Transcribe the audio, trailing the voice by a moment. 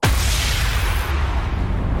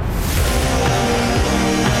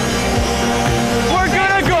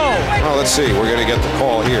see. We're going to get the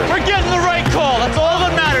call here. We're getting the right call. That's all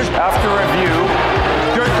that matters. After review,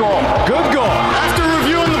 good goal. Good goal. After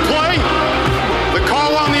reviewing the play, the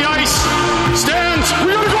call on the ice stands.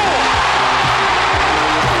 We got a goal.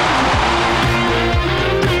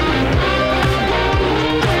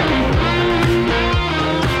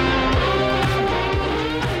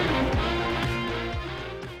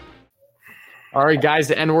 All right,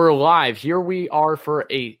 guys, and we're live. Here we are for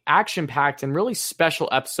a action-packed and really special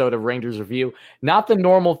episode of Rangers Review. Not the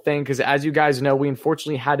normal thing, because as you guys know, we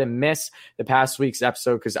unfortunately had to miss the past week's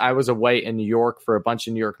episode because I was away in New York for a bunch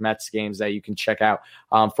of New York Mets games that you can check out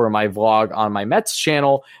for my vlog on my Mets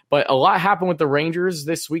channel. But a lot happened with the Rangers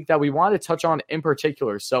this week that we want to touch on in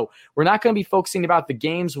particular. So we're not going to be focusing about the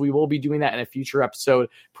games. We will be doing that in a future episode,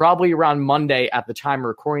 probably around Monday at the time of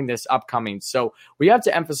recording this upcoming. So we have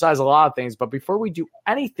to emphasize a lot of things, but before we do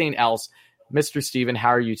anything else, Mr. Steven, how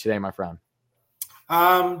are you today, my friend?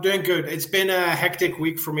 Doing good. It's been a hectic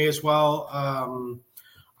week for me as well.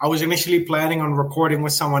 I was initially planning on recording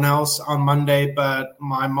with someone else on Monday, but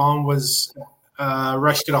my mom was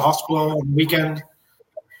rushed to the hospital on the weekend.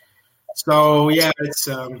 So yeah, it's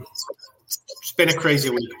been a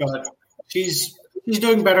crazy week, but she's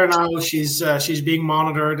doing better now. She's being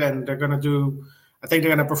monitored, and they're gonna I think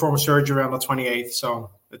they're gonna perform a surgery on the 28th.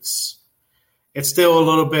 So it's still a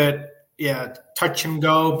little bit, touch and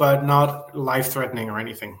go, but not life-threatening or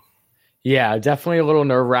anything. Yeah, definitely a little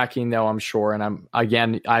nerve-wracking, though, I'm sure. And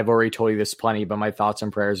I've already told you this plenty, but my thoughts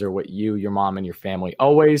and prayers are with you, your mom, and your family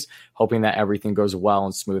always, hoping that everything goes well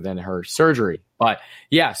and smooth in her surgery. But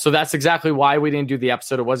yeah, so that's exactly why we didn't do the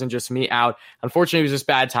episode. It wasn't just me out. Unfortunately, it was just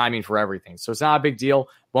bad timing for everything. So it's not a big deal.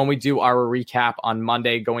 When we do our recap on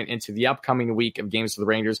Monday going into the upcoming week of games for the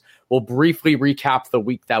Rangers, we'll briefly recap the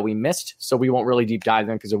week that we missed. So we won't really deep dive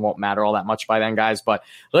in because it won't matter all that much by then, guys. But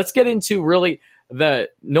let's get into really the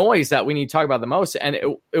noise that we need to talk about the most. And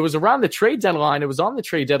it was around the trade deadline. It was on the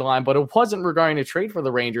trade deadline, but it wasn't regarding a trade for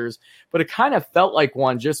the Rangers. But it kind of felt like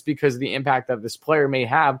one just because of the impact that this player may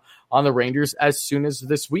have on the Rangers as soon as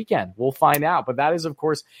this weekend. We'll find out. But that is, of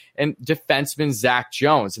course, defenseman Zach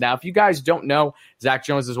Jones. Now, if you guys don't know, Zach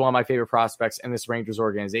Jones is one of my favorite prospects in this Rangers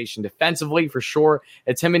organization. Defensively, for sure,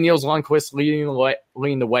 it's him and Niels Lundqvist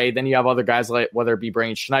leading the way. Then you have other guys, like whether it be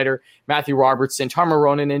Brian Schneider, Matthew Robertson, Tarmo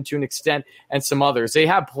Ronanen to an extent, and some others. They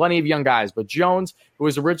have plenty of young guys. But Jones, who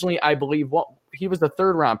was originally, I believe, he was the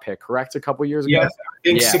third-round pick, correct, a couple years ago? Yes, I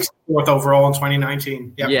think 64th overall in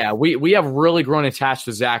 2019. Yep. Yeah, we have really grown attached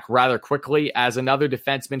to Zach rather quickly as another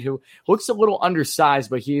defenseman who looks a little undersized,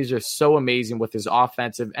 but he is just so amazing with his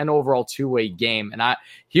offensive and overall two-way game. And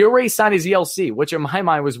he already signed his ELC, which in my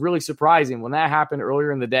mind was really surprising. When that happened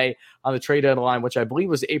earlier in the day on the trade deadline, which I believe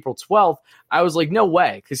was April 12th, I was like, no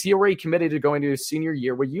way, because he already committed to going to his senior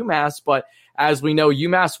year with UMass. But as we know,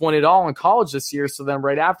 UMass won it all in college this year. So then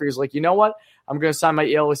right after, he's like, you know what? I'm going to sign my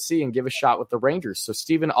ELC and give a shot with the Rangers. So,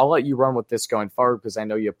 Steven, I'll let you run with this going forward because I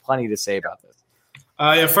know you have plenty to say about this.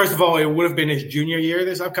 First of all, it would have been his junior year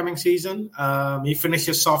this upcoming season. He finished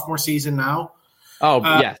his sophomore season now.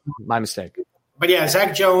 Yeah, my mistake. But yeah,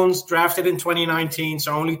 Zach Jones, drafted in 2019,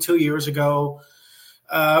 so only 2 years ago.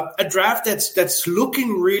 A draft that's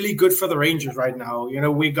looking really good for the Rangers right now. You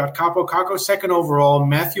know, we got Kaapo Kakko second overall.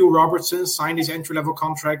 Matthew Robertson signed his entry-level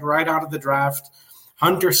contract right out of the draft.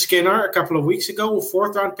 Hunter Skinner a couple of weeks ago, a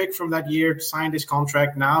fourth-round pick from that year, signed his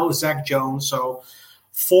contract. Now Zach Jones. So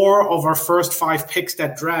 4 of our first 5 picks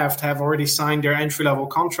that draft have already signed their entry-level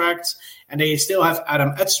contracts. And they still have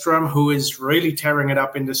Adam Edstrom, who is really tearing it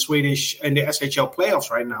up in the SHL playoffs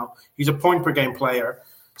right now. He's a point-per-game player.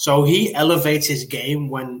 So he elevates his game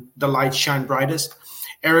when the lights shine brightest.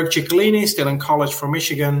 Eric Ciccolini, still in college for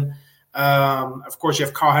Michigan. Of course, you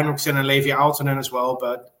have Carl Henriksen and Levi Aaltonen as well.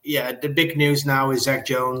 But, yeah, the big news now is Zach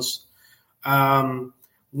Jones.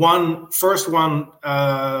 First one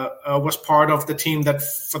was part of the team that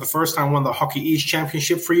for the first time won the Hockey East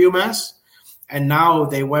Championship for UMass. And now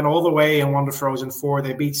they went all the way and won the Frozen Four.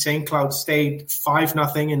 They beat St. Cloud State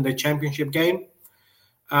 5-0 in the championship game.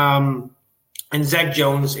 And Zach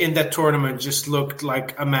Jones in that tournament just looked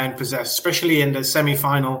like a man possessed, especially in the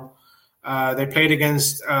semifinal. They played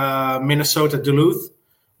against Minnesota Duluth,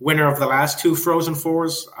 winner of the last 2 Frozen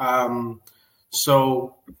Fours. And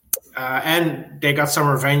they got some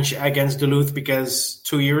revenge against Duluth because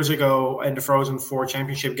 2 years ago in the Frozen Four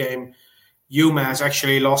championship game, UMass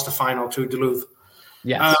actually lost the final to Duluth.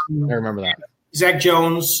 Yes, I remember that. Zach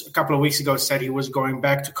Jones, a couple of weeks ago, said he was going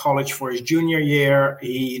back to college for his junior year.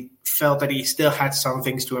 He felt that he still had some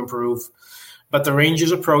things to improve. But the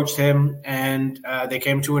Rangers approached him, and they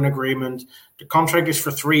came to an agreement. The contract is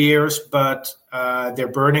for 3 years, but they're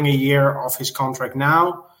burning a year off his contract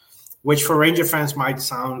now. which for Ranger fans might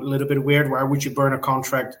sound a little bit weird. Why would you burn a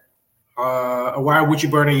contract? Why would you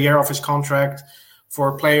burn a year off his contract for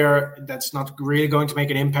a player that's not really going to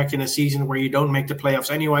make an impact in a season where you don't make the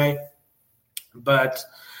playoffs anyway? But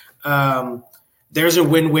there's a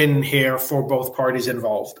win-win here for both parties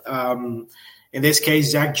involved. In this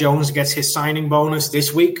case, Zach Jones gets his signing bonus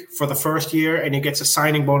this week for the first year, and he gets a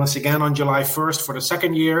signing bonus again on July 1st for the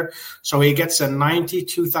second year. So he gets a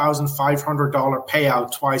 $92,500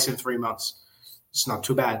 payout twice in 3 months. It's not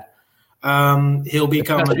too bad. He'll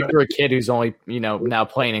become for a kid who's only now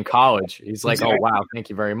playing in college. He's like, exactly. Oh wow, thank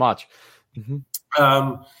you very much. Mm-hmm.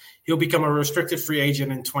 He'll become a restricted free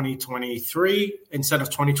agent in 2023 instead of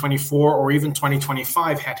 2024 or even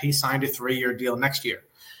 2025 had he signed a 3-year deal next year,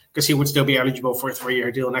 because he would still be eligible for a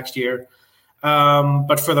 3-year deal next year.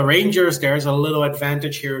 But for the Rangers, there's a little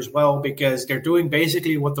advantage here as well, because they're doing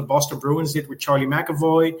basically what the Boston Bruins did with Charlie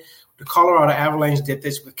McAvoy. The Colorado Avalanche did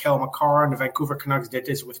this with Cale Makar, and the Vancouver Canucks did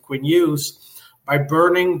this with Quinn Hughes. By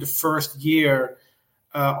burning the first year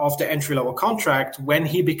of the entry-level contract, when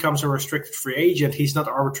he becomes a restricted free agent, he's not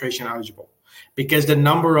arbitration eligible, because the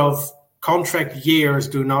number of contract years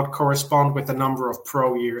do not correspond with the number of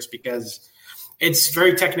pro years, because it's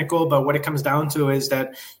very technical, but what it comes down to is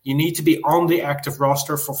that you need to be on the active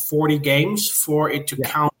roster for 40 games for it to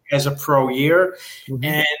count as a pro year. Mm-hmm.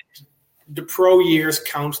 And the pro years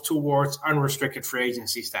count towards unrestricted free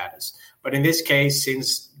agency status. But in this case,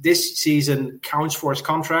 since this season counts for his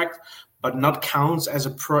contract, but not counts as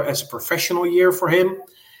a professional year for him,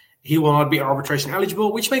 he will not be arbitration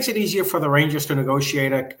eligible, which makes it easier for the Rangers to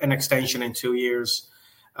negotiate an extension in 2 years.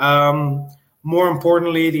 More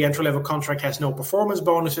importantly, the entry-level contract has no performance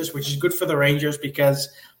bonuses, which is good for the Rangers because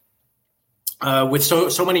with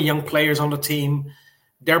so many young players on the team,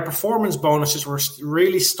 their performance bonuses were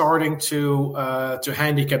really starting to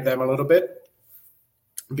handicap them a little bit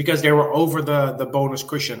because they were over the bonus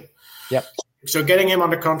cushion. Yep. So getting him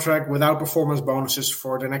on the contract without performance bonuses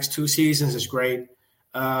for the next 2 seasons is great.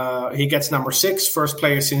 He gets number 6, first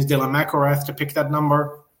player since Dylan McIlrath to pick that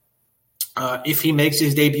number. If he makes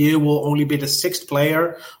his debut, will only be the 6th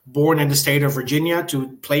player born in the state of Virginia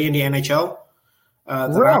to play in the NHL.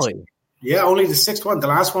 Really? Only the 6th one. The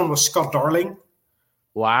last one was Scott Darling.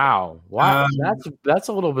 Wow. That's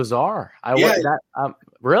a little bizarre.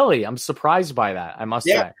 Really, I'm surprised by that, I must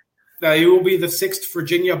say. He will be the 6th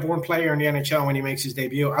Virginia-born player in the NHL when he makes his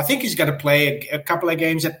debut. I think he's going to play a couple of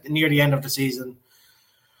games near the end of the season.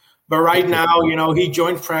 But right now, he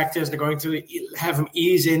joined practice. They're going to have him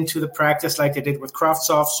ease into the practice like they did with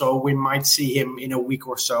Kravtsov. So we might see him in a week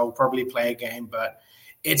or so probably play a game. But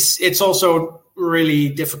it's also really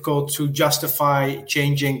difficult to justify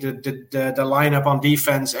changing the lineup on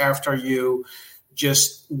defense after you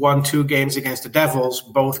just won 2 games against the Devils,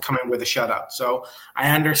 both coming with a shutout. So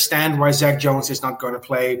I understand why Zach Jones is not going to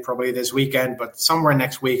play probably this weekend, but somewhere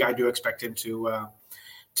next week I do expect him to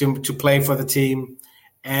play for the team.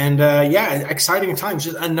 And exciting times.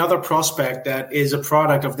 Just another prospect that is a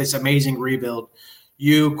product of this amazing rebuild.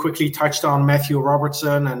 You quickly touched on Matthew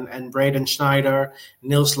Robertson and Braden Schneider,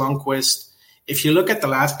 Nils Lundqvist. If you look at the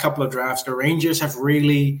last couple of drafts, the Rangers have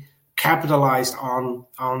really capitalized on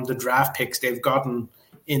the draft picks they've gotten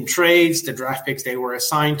in trades, the draft picks they were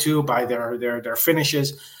assigned to by their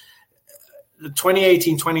finishes. The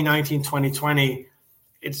 2018, 2019, 2020,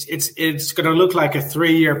 it's going to look like a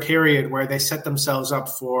 3-year period where they set themselves up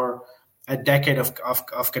for a decade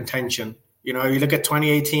of contention. You look at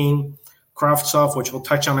 2018, Kravtsov, which we'll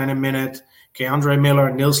touch on in a minute, K'Andre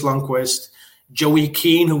Miller, Nils Lundqvist, Joey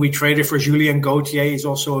Keane, who we traded for Julien Gauthier, is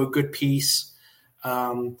also a good piece.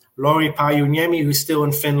 Lauri Pajuniemi, who's still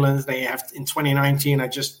in Finland. They have in 2019, I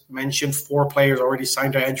just mentioned 4 players already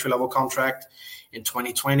signed their entry-level contract. In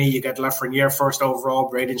 2020, you get Lafreniere 1st overall,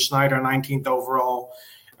 Braden Schneider 19th overall.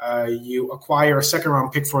 You acquire a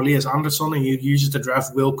 2nd-round pick for Elias Andersson, and you use it to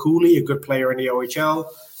draft Will Cooley, a good player in the OHL.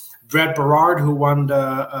 Brett Berard, who won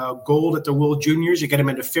the gold at the World Juniors, you get him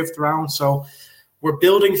in the 5th round. So we're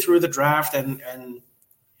building through the draft, and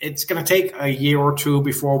it's going to take a year or 2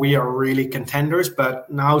 before we are really contenders. But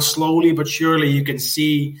now slowly but surely you can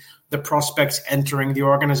see the prospects entering the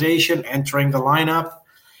organization, entering the lineup,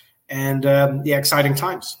 and exciting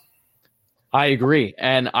times. I agree.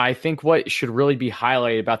 And I think what should really be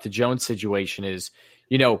highlighted about the Jones situation is,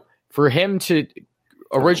 for him to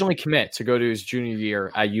originally commit to go to his junior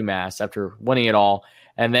year at UMass after winning it all,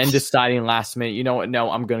 and then deciding last minute,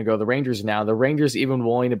 no, I'm going to go to the Rangers now. The Rangers even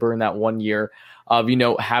willing to burn that 1 year of,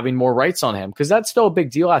 having more rights on him, because that's still a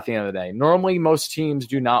big deal at the end of the day. Normally, most teams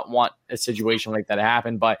do not want a situation like that to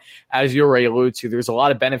happen. But as you already alluded to, there's a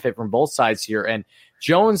lot of benefit from both sides here. And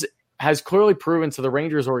Jones has clearly proven to the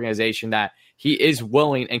Rangers organization that he is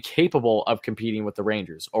willing and capable of competing with the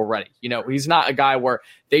Rangers already. He's not a guy where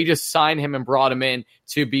they just signed him and brought him in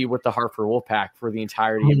to be with the Hartford Wolfpack for the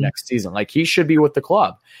entirety of next season. Like, he should be with the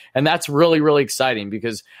club. And that's really, really exciting,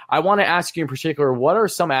 because I want to ask you in particular, what are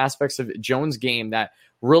some aspects of Jones' game that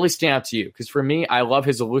really stand out to you? Because for me, I love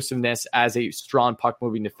his elusiveness as a strong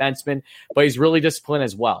puck-moving defenseman, but he's really disciplined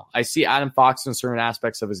as well. I see Adam Fox in certain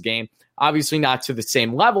aspects of his game, obviously not to the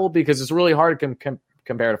same level, because it's really hard to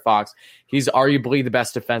compare to Fox. He's arguably the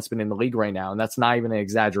best defenseman in the league right now, and that's not even an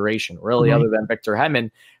exaggeration, really, other than Victor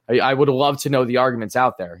Hedman. I would love to know the arguments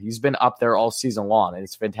out there. He's been up there all season long, and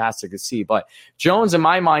it's fantastic to see. But Jones, in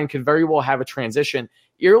my mind, could very well have a transition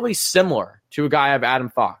eerily similar to a guy of Adam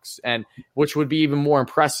Fox, and which would be even more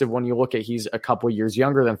impressive when you look at he's a couple years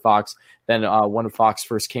younger than Fox than when Fox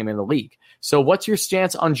first came in the league. So what's your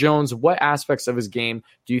stance on Jones? What aspects of his game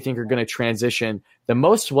do you think are going to transition the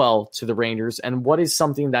most well to the Rangers? And what is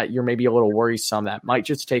something that you're maybe a little worrisome that might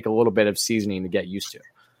just take a little bit of seasoning to get used to?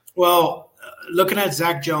 Well, looking at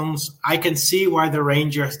Zach Jones, I can see why the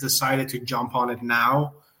Rangers decided to jump on it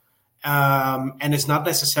now. And it's not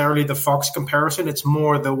necessarily the Fox comparison. It's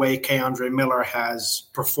more the way K'Andre Miller has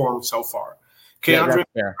performed so far. K'Andre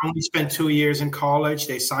only spent 2 years in college.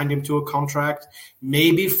 They signed him to a contract,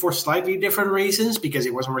 maybe for slightly different reasons, because he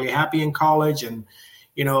wasn't really happy in college. And,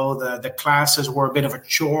 the classes were a bit of a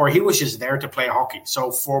chore. He was just there to play hockey.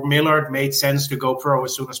 So for Miller, it made sense to go pro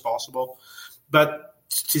as soon as possible. But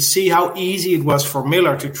to see how easy it was for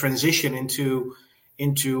Miller to transition into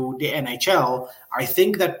the NHL, I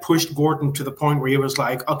think that pushed Gorton to the point where he was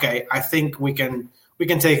like, okay, I think we can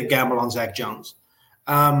take a gamble on Zach Jones.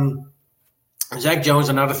 Zach Jones,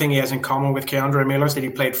 another thing he has in common with K'Andre Miller is that he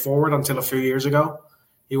played forward until a few years ago.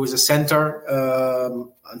 He was a center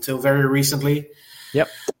until very recently. Yep.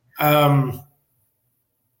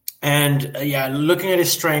 Looking at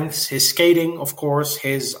his strengths, his skating, of course,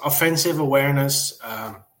 his offensive awareness,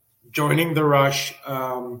 joining the rush,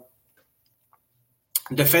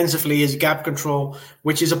 defensively, his gap control,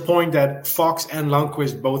 which is a point that Fox and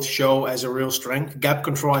Lundqvist both show as a real strength. Gap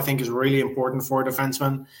control, I think, is really important for a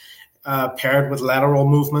defenseman, paired with lateral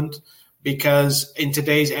movement, because in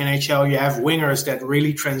today's NHL, you have wingers that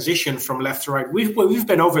really transition from left to right. We've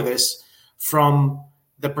been over this from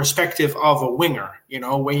the perspective of a winger.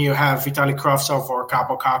 When you have Vitaly Kravtsov or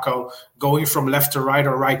Kaapo Kakko going from left to right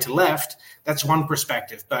or right to left, that's one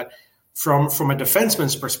perspective. But from a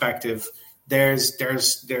defenseman's perspective, there's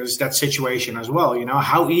that situation as well.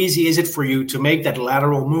 How easy is it for you to make that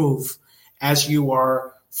lateral move as you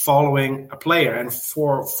are following a player? And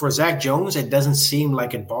for Zach Jones, it doesn't seem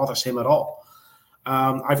like it bothers him at all.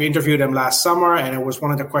 I've interviewed him last summer, and it was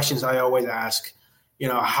one of the questions I always ask.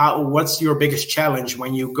 What's your biggest challenge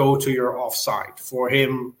when you go to your offside? For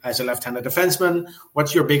him as a left-handed defenseman,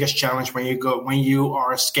 what's your biggest challenge when you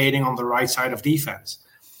are skating on the right side of defense?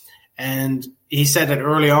 And he said that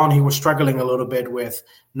early on he was struggling a little bit with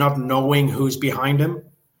not knowing who's behind him,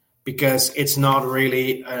 because it's not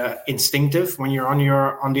really instinctive when you're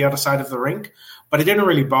on the other side of the rink. But it didn't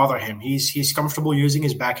really bother him. He's comfortable using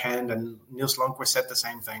his backhand, and Nils Lundqvist said the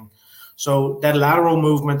same thing. So that lateral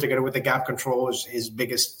movement together with the gap control is his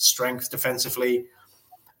biggest strength defensively.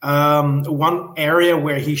 One area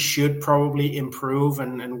where he should probably improve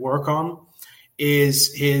and work on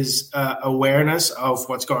is his awareness of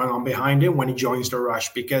what's going on behind him when he joins the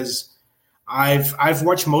rush, because I've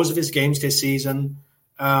watched most of his games this season,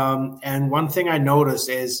 and one thing I noticed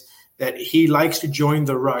is that he likes to join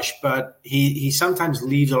the rush, but he sometimes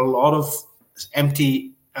leaves a lot of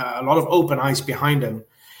open ice behind him.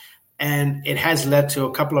 And it has led to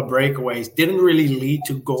a couple of breakaways. Didn't really lead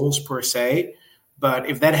to goals per se, but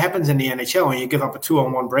if that happens in the NHL and you give up a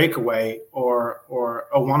 2-on-1 breakaway or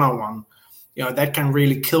a 1-on-1, that can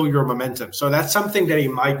really kill your momentum. So that's something that he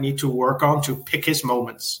might need to work on to pick his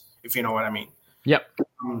moments, if you know what I mean. Yep.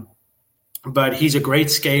 But he's a great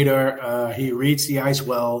skater. He reads the ice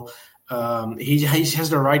well. He has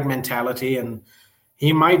the right mentality, and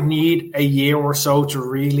he might need a year or so to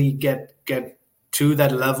really get to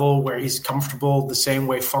that level where he's comfortable the same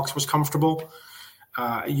way Fox was comfortable.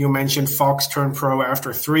 You mentioned Fox turned pro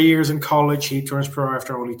after 3 years in college. He turns pro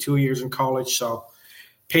after only 2 years in college. So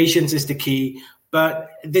patience is the key. But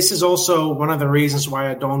this is also one of the reasons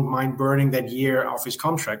why I don't mind burning that year off his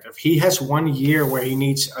contract. If he has 1 year where he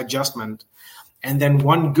needs adjustment and then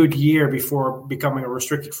one good year before becoming a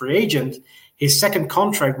restricted free agent, his second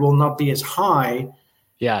contract will not be as high.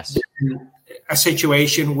 Yes. A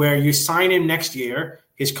situation where you sign him next year,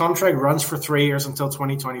 His contract runs for 3 years until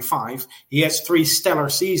 2025. He has 3 stellar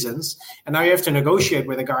seasons. And now you have to negotiate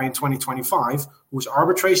with a guy in 2025 who's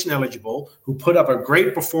arbitration eligible, who put up a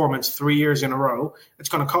great performance 3 years in a row. It's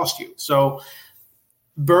going to cost you. So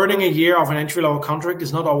burning a year of an entry-level contract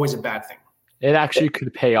is not always a bad thing. It actually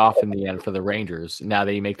could pay off in the end for the Rangers. Now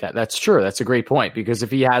that you make that, that's true. That's a great point, because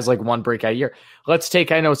if he has like one breakout year,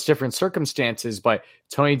 I know it's different circumstances, but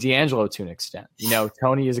Tony DeAngelo to an extent,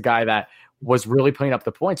 Tony is a guy that was really putting up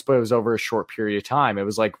the points, but it was over a short period of time. It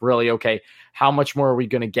was like, really, okay, how much more are we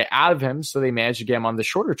going to get out of him? So they managed to get him on the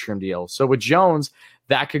shorter term deal. So with Jones,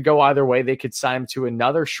 that could go either way. They could sign him to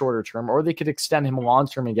another shorter term, or they could extend him long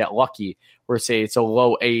term and get lucky, or say it's a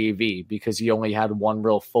low AAV because he only had one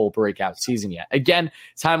real full breakout season yet. Again,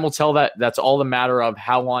 time will tell. That's all the matter of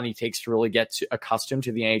how long he takes to really get accustomed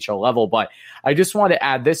to the NHL level. But I just want to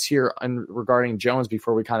add this here regarding Jones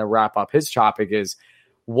before we kind of wrap up his topic is,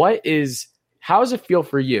 how does it feel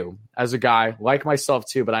for you as a guy like myself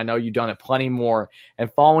too, but I know you've done it plenty more,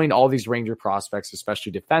 and following all these Ranger prospects,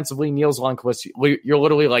 especially defensively? Nils Lundkvist, you're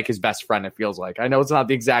literally like his best friend, it feels like. I know it's not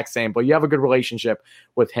the exact same, but you have a good relationship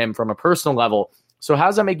with him from a personal level. So how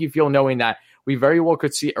does that make you feel knowing that we very well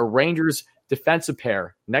could see a Rangers defensive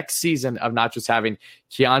pair next season of not just having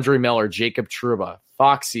Keandre Miller, Jacob Trouba,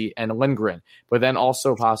 Foxy, and Lindgren, but then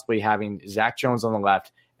also possibly having Zach Jones on the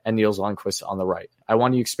left and Nils Lundkvist on the right? I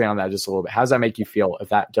want you to expand on that just a little bit. How does that make you feel if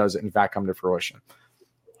that does in fact come to fruition?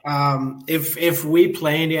 If we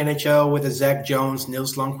play in the NHL with a Zach Jones,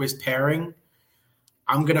 Nils Lundkvist pairing,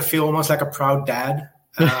 I'm going to feel almost like a proud dad.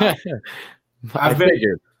 I've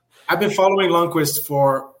been following Lundkvist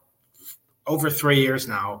for over 3 years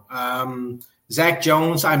now. Zach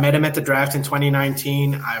Jones, I met him at the draft in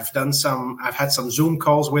 2019. I've had some Zoom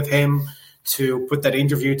calls with him to put that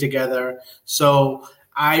interview together. So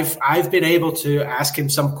I've been able to ask him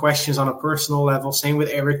some questions on a personal level. Same with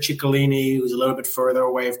Eric Ciccolini, who's a little bit further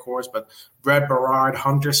away, of course, but Brett Berard,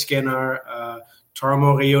 Hunter Skinner,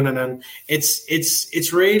 Tarmo Reunanen.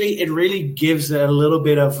 It really gives a little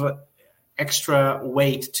bit of extra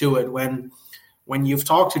weight to it when you've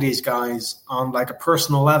talked to these guys on like a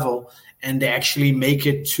personal level and they actually make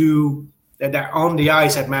it to that on the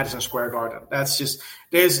ice at Madison Square Garden. That's just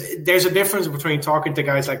there's a difference between talking to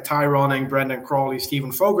guys like Ty Ronning, Brendan Crawley,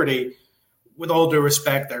 Stephen Fogarty. With all due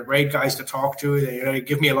respect, they're great guys to talk to. They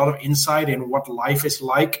give me a lot of insight in what life is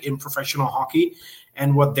like in professional hockey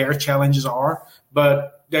and what their challenges are.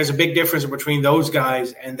 But there's a big difference between those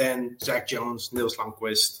guys and then Zach Jones, Nils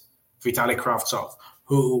Lundkvist, Vitaly Kravtsov,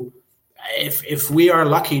 who, if we are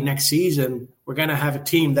lucky next season, we're going to have a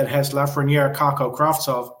team that has Lafreniere, Kakko,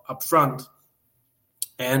 Kravtsov up front,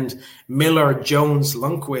 and Miller, Jones,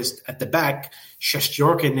 Lundkvist at the back,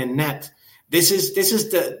 Shesterkin in net. This is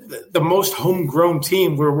the most homegrown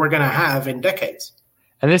team we're going to have in decades.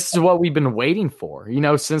 And this is what we've been waiting for.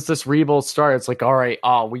 Since this rebuild started, it's like, all right,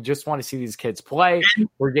 we just want to see these kids play.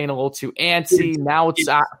 We're getting a little too antsy. Now it's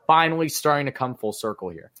finally starting to come full circle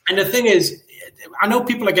here. And the thing is, I know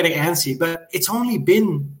people are getting antsy, but it's only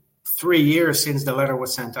been 3 years since the letter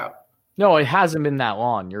was sent out. No, it hasn't been that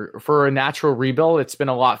long. For a natural rebuild, it's been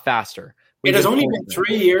a lot faster. It has only been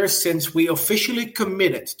 3 years since we officially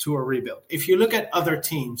committed to a rebuild. If you look at other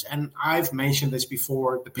teams, and I've mentioned this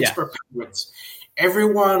before, the Pittsburgh Penguins,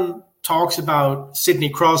 everyone talks about Sidney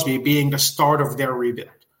Crosby being the start of their rebuild.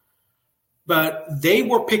 But they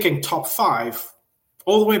were picking top 5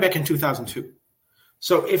 all the way back in 2002.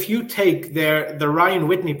 So if you take the Ryan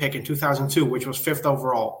Whitney pick in 2002, which was 5th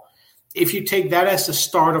overall, if you take that as the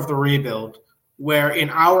start of the rebuild, where in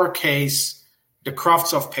our case, the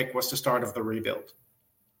Kravtsov pick was the start of the rebuild,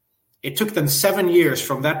 it took them 7 years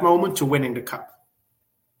from that moment to winning the Cup.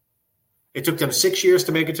 It took them 6 years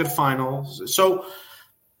to make it to the finals. So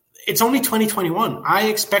it's only 2021. I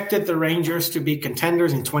expected the Rangers to be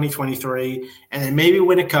contenders in 2023 and then maybe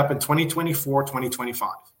win a Cup in 2024, 2025.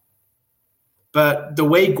 But the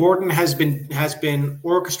way Gordon has been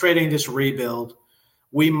orchestrating this rebuild,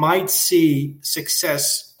 we might see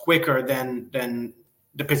success quicker than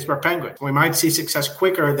the Pittsburgh Penguins. We might see success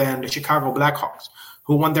quicker than the Chicago Blackhawks,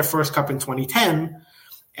 who won their first Cup in 2010.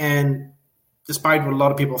 And despite what a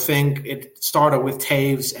lot of people think, it started with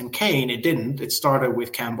Taves and Kane. It didn't. It started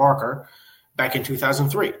with Cam Barker back in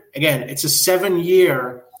 2003. Again, it's a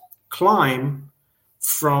 7-year climb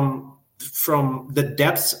from the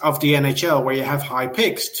depths of the NHL, where you have high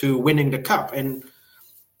picks, to winning the Cup. And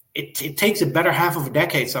it takes a better half of a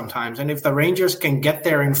decade sometimes. And if the Rangers can get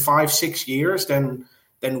there in 5-6 years, then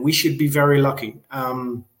we should be very lucky.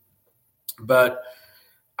 But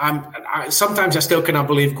sometimes I still cannot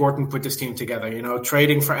believe Gordon put this team together.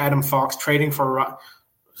 Trading for Adam Fox, trading for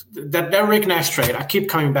that Rick Nash trade, I keep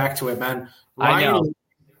coming back to it, man.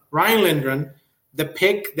 Ryan Lindgren, the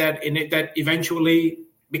pick that eventually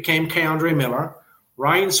became Keandre Miller,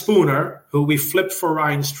 Ryan Spooner, who we flipped for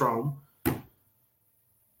Ryan Strome.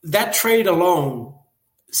 That trade alone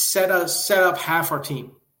set up half our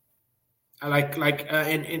team,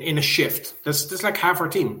 in a shift. That's like half our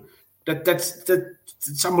team.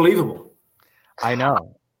 That's unbelievable. I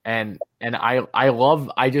know. And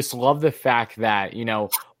I just love the fact that,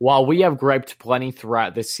 while we have griped plenty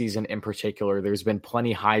throughout this season in particular, there's been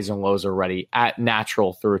plenty highs and lows already at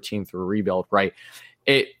natural through a team through a rebuild, right?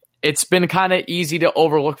 It's been kind of easy to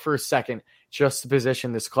overlook for a second just the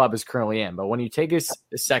position this club is currently in. But when you take a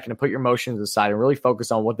second to put your emotions aside and really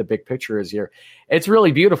focus on what the big picture is here, it's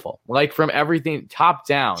really beautiful. Like from everything top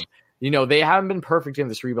down, they haven't been perfect in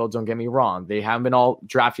this rebuild. Don't get me wrong. They haven't been all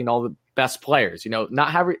drafting all the best players,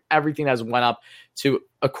 not everything has went up to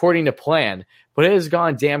according to plan, but it has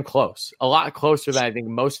gone damn close, a lot closer than I think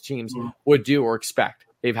most teams would do or expect.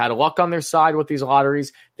 They've had luck on their side with these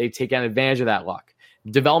lotteries. They've taken advantage of that luck.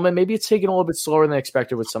 Development, maybe it's taken a little bit slower than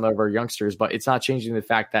expected with some of our youngsters, but it's not changing the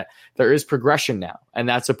fact that there is progression now, and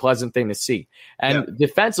that's a pleasant thing to see. And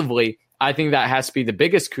defensively, I think that has to be the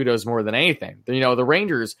biggest kudos more than anything. The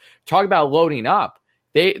Rangers, talk about loading up.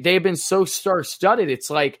 They've been so star-studded. It's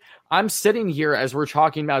like I'm sitting here as we're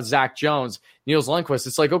talking about Zach Jones, Niels Lundqvist.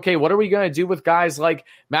 It's like, okay, what are we going to do with guys like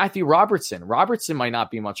Matthew Robertson? Robertson might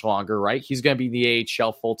not be much longer, right? He's going to be the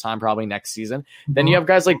AHL full-time probably next season. Then you have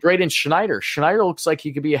guys like Braden Schneider. Schneider looks like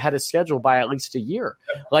he could be ahead of schedule by at least a year.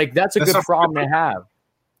 Like, that's a good problem to have.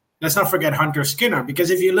 Let's not forget Hunter Skinner,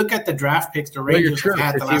 because if you look at the draft picks, the Rangers have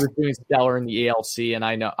had the last. He was doing stellar in the ELC, and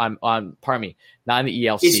I know I'm on. Pardon me, not in the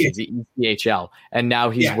ELC, the ECHL, and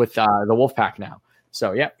now he's with the Wolfpack now.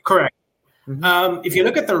 So correct. Mm-hmm. If you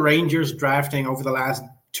look at the Rangers drafting over the last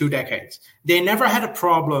 2 decades, they never had a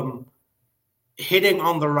problem hitting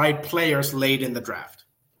on the right players late in the draft.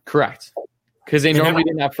 Correct. Because they normally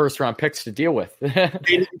didn't have first-round picks to deal with.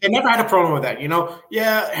 they never had a problem with that.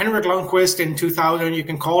 Henrik Lundqvist in 2000, you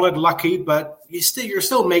can call it lucky, but you're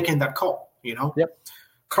still making that call, Yep.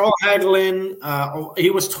 Carl Hagelin,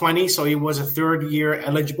 he was 20, so he was a third-year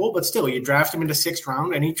eligible, but still, you draft him in the 6th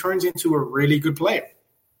round, and he turns into a really good player.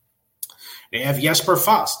 They have Jesper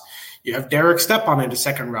Fast. You have Derek Stepan in the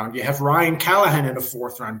 2nd round. You have Ryan Callahan in the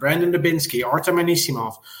 4th round, Brandon Dubinsky, Artem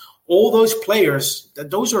Anisimov. All those players,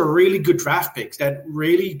 those are really good draft picks that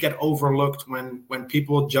really get overlooked when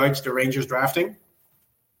people judge the Rangers drafting.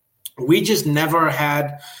 We just never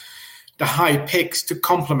had the high picks to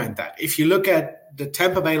complement that. If you look at the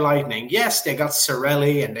Tampa Bay Lightning, yes, they got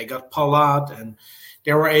Cirelli and they got Palat, and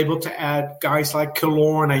they were able to add guys like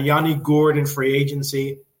Killorn and Yanni Gourde in free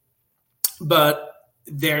agency. But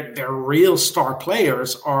their real star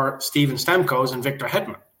players are Steven Stamkos and Victor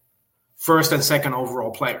Hedman. 1st and 2nd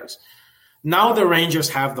overall players. Now the Rangers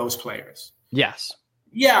have those players. Yes.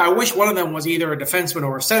 Yeah, I wish one of them was either a defenseman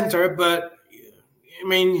or a center, but I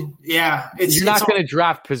mean, you're not going to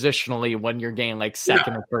draft positionally when you're getting like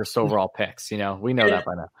 2nd and 1st overall picks. We know that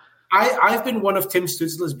by now. I've been one of Tim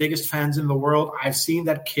Stützle's biggest fans in the world. I've seen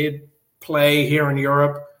that kid play here in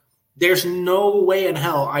Europe. There's no way in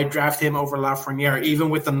hell I draft him over Lafreniere,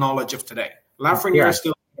 even with the knowledge of today. Lafreniere is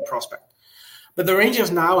still a prospect. But the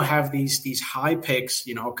Rangers now have these high picks,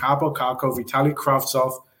 Kaapo Kakko, Vitaly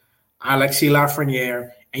Kravtsov, Alexis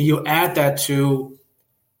Lafreniere, and you add that to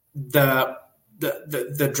the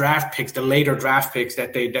draft picks, the later draft picks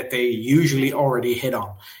that they usually already hit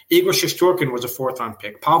on. Igor Shesterkin was a 4th-round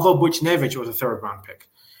pick. Pavel Buchnevich was a 3rd-round pick,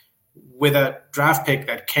 with a draft pick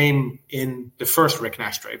that came in the first Rick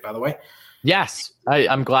Nash trade, by the way. Yes,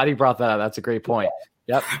 I'm glad he brought that up. That's a great point.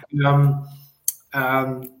 Yep.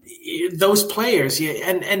 Those players,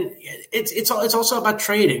 and it's also about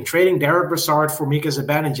trading. Trading Derek Brassard for Mika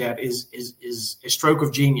Zibanejad is a stroke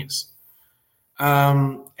of genius.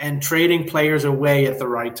 And trading players away at the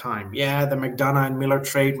right time. Yeah, the McDonough and Miller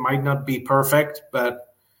trade might not be perfect,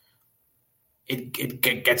 but it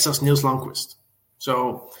gets us Niels Lundqvist.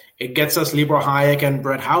 So it gets us Libor Hayek and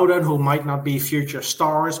Brett Howden, who might not be future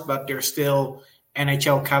stars, but they're still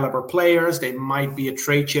NHL caliber players. They might be a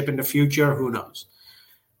trade chip in the future. Who knows?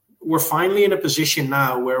 We're finally in a position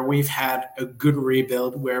now where we've had a good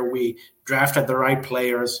rebuild, where we drafted the right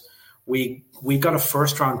players. We got a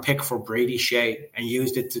 1st-round pick for Brady Shea and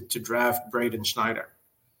used it to draft Braden Schneider.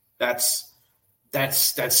 That's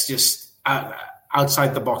just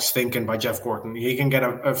outside the box thinking by Jeff Gorton. He can get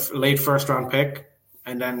a late 1st-round pick,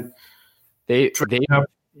 and then they've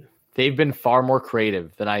been far more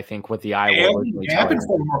creative than I think what the Iowa. They have been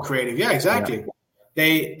far more creative. Yeah, exactly.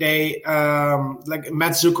 They like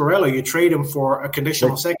Matt Zuccarello, you trade him for a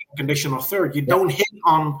conditional second, conditional third. You don't hit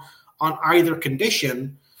on either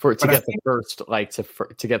condition to get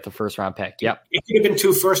the first round pick. Yep. It could have been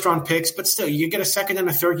 2 first-round picks, but still, you get a second and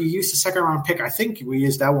a third. You use the second-round pick. I think we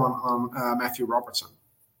used that one on Matthew Robertson.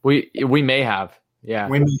 We may have. Yeah.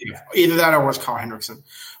 We may have. Either that or was Carl Hendrickson.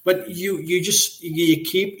 But you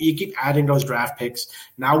keep adding those draft picks.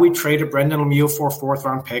 Now we traded Brendan Lemieux for a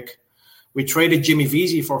 4th-round pick. We traded Jimmy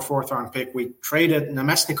Vesey for a 4th-round pick. We traded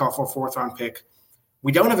Namestnikov for a 4th-round pick.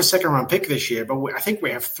 We don't have a 2nd-round pick this year, but I think we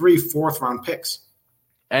have 3 4th-round picks.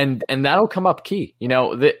 And that'll come up key.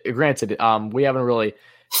 Granted, we haven't really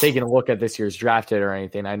taken a look at this year's drafted or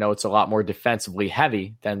anything. I know it's a lot more defensively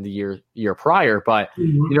heavy than the year prior, but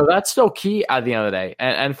that's still key at the end of the day.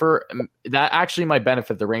 And for that actually might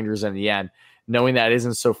benefit the Rangers in the end, knowing that it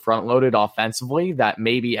isn't so front-loaded offensively, that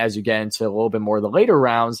maybe as you get into a little bit more of the later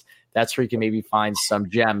rounds, that's where you can maybe find some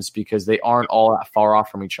gems because they aren't all that far off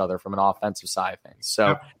from each other from an offensive side of things.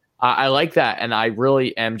 So I like that, and I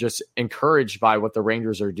really am just encouraged by what the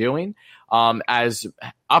Rangers are doing. As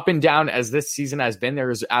up and down as this season has been,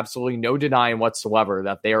 there is absolutely no denying whatsoever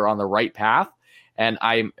that they are on the right path, and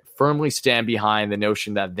I firmly stand behind the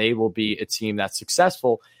notion that they will be a team that's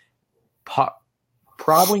successful.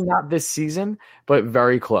 Probably not this season, but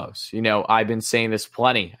very close. I've been saying this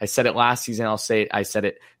plenty. I said it last season. I said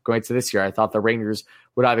it going to this year. I thought the Rangers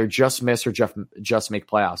would either just miss or just make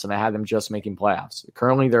playoffs, and I had them just making playoffs.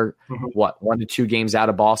 Currently, they're 1 to 2 games out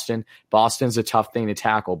of Boston. Boston's a tough thing to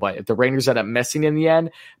tackle, but if the Rangers end up missing in the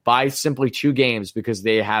end by simply 2 games because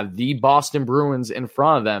they have the Boston Bruins in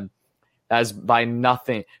front of them, that's by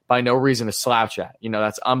no reason to slouch at.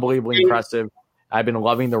 That's unbelievably impressive. I've been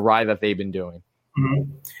loving the ride that they've been doing.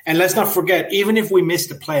 Mm-hmm. And let's not forget, even if we miss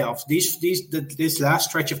the playoffs, this last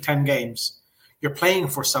stretch of 10 games, you're playing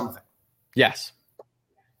for something. Yes.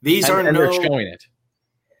 They're showing it.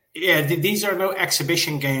 Yeah, these are no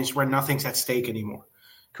exhibition games where nothing's at stake anymore.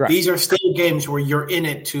 Correct. These are still games where you're in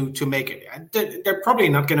it to make it. They're probably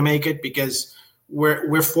not going to make it because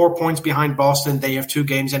we're 4 points behind Boston. They have 2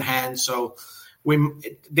 games in hand, so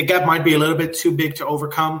the gap might be a little bit too big to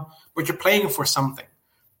overcome. But you're playing for something,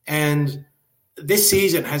 and this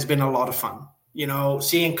season has been a lot of fun.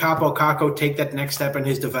 Seeing Kaapo Kakko take that next step in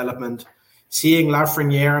his development. Seeing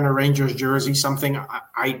Lafreniere in a Rangers jersey, something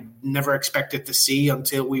I never expected to see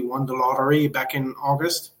until we won the lottery back in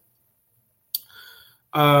August.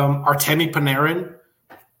 Artemi Panarin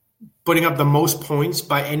putting up the most points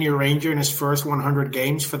by any Ranger in his first 100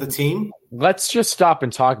 games for the team. Let's just stop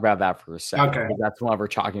and talk about that for a second. Okay. That's one of our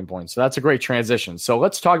talking points. So that's a great transition. So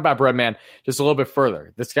let's talk about Breadman just a little bit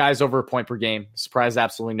further. This guy's over a point per game. Surprised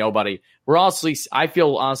absolutely nobody. I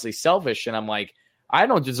feel honestly selfish, and I'm like, I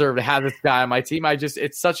don't deserve to have this guy on my team.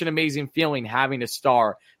 It's such an amazing feeling having a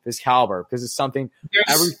star this caliber because it's something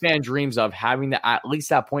every fan dreams of, having at least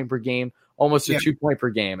that point per game, almost a 2 point per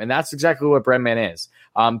game. And that's exactly what Breadman is.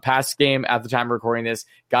 Past game at the time of recording this,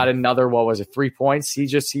 got another, 3 points.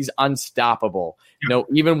 He's unstoppable.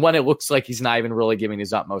 Even when it looks like he's not even really giving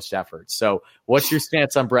his utmost effort. So what's your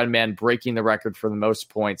stance on Breadman breaking the record for the most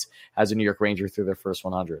points as a New York Ranger through their first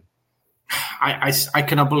 100? I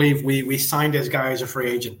cannot believe we signed this guy as a free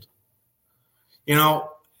agent. You know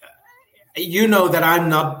that I'm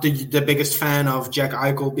not the biggest fan of Jack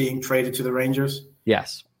Eichel being traded to the Rangers.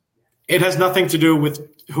 Yes. It has nothing to do with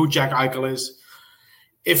who Jack Eichel is.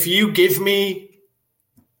 If you give me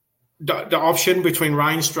the option between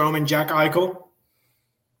Ryan Strome and Jack Eichel,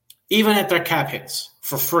 even at their cap hits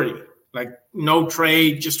for free, like no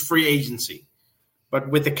trade, just free agency, but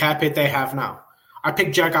with the cap hit they have now, I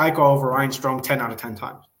pick Jack Eichel over Ryan Strome 10 out of 10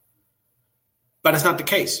 times. But it's not the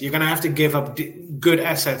case. You're going to have to give up good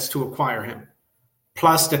assets to acquire him,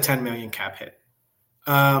 plus the $10 million cap hit.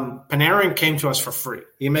 Panarin came to us for free.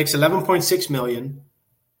 He makes $11.6 million,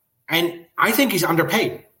 and I think he's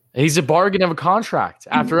underpaid. He's a bargain of a contract.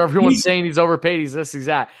 After everyone's saying he's overpaid, he's this, he's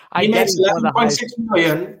that. He makes $11.6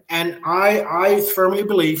 million, and I firmly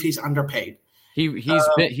believe he's underpaid.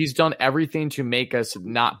 He's done everything to make us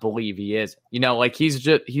not believe he is.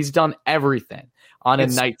 He's done everything on a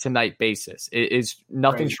night-to-night basis. It is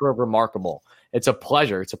nothing short of remarkable. It's a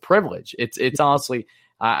pleasure. It's a privilege. It's honestly,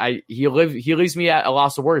 he leaves me at a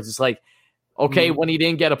loss of words. It's like, okay, when he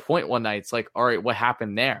didn't get a point one night, it's like, all right, what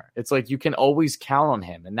happened there? It's like you can always count on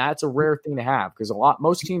him, and that's a rare thing to have because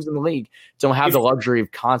most teams in the league don't have the luxury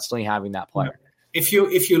of constantly having that player. If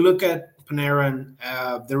you look at Panarin,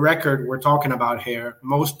 the record we're talking about here,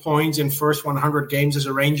 most points in first 100 games as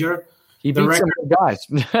a Ranger. He beat some good guys.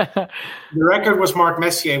 The record was Mark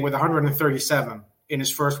Messier with 137 in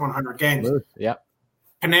his first 100 games. Yeah.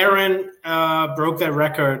 Panarin broke that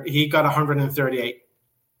record. He got 138.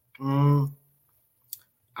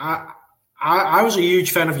 I was a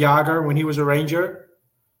huge fan of Jágr when he was a Ranger,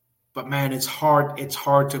 but man, it's hard. It's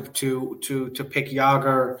hard to pick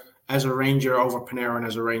Jágr as a Ranger over Panarin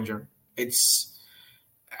as a Ranger.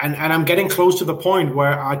 And I'm getting close to the point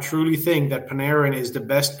where I truly think that Panarin is the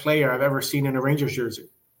best player I've ever seen in a Rangers jersey.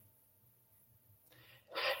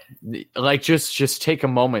 Like, just take a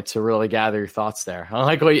moment to really gather your thoughts there.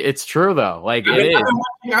 Like it's true though. Like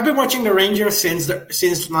I've been watching the Rangers since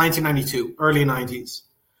 1992, early 90s.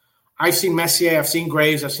 I've seen Messier, I've seen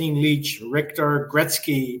Graves, I've seen Leach, Richter,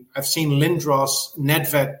 Gretzky, I've seen Lindros,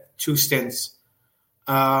 Nedved, 2 stints.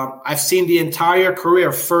 I've seen the entire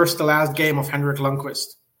career, first to last game of Henrik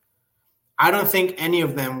Lundqvist. I don't think any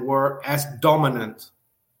of them were as dominant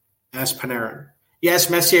as Panarin. Yes,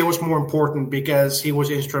 Messier was more important because he was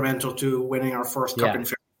instrumental to winning our first cup in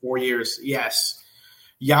 4 years. Yes.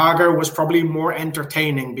 Jágr was probably more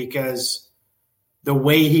entertaining because the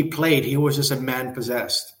way he played, he was just a man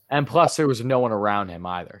possessed. And plus, there was no one around him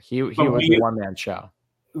either. He was a one-man show.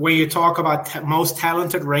 When you talk about most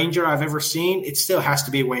talented Ranger I've ever seen, it still has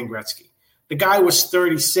to be Wayne Gretzky. The guy was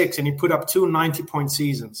 36, and he put up 2 90-point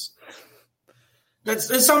seasons.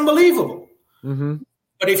 It's unbelievable. Mm-hmm.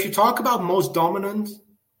 But if you talk about most dominant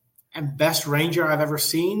and best Ranger I've ever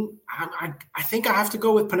seen, I think I have to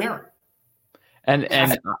go with Panarin. And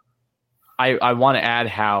I want to add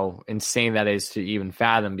how insane that is to even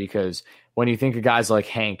fathom, because when you think of guys like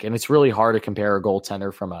Hank, and it's really hard to compare a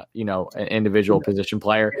goaltender from an individual position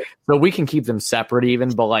player. So we can keep them separate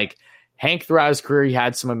even, but like Hank throughout his career, he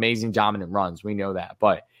had some amazing dominant runs. We know that,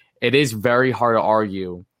 but it is very hard to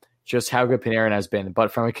argue just how good Panarin has been,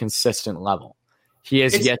 but from a consistent level. He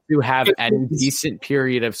has yet to have any decent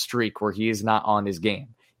period of streak where he is not on his game.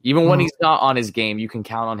 Even when he's not on his game, you can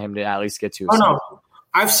count on him to at least get to. No.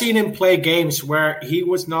 I've seen him play games where he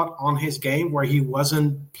was not on his game, where he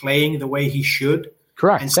wasn't playing the way he should.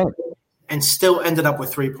 Correct. And still ended up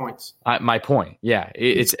with 3 points. My point. Yeah.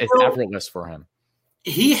 It's effortless for him.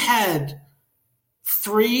 He had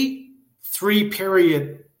three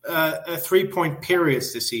 3-point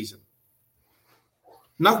periods this season.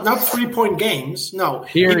 Not 3-point games. No.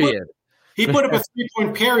 Period. He put up a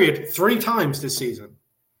 3-point period 3 times this season.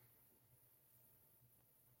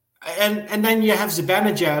 And then you have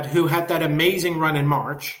Zibanejad, who had that amazing run in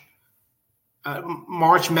March.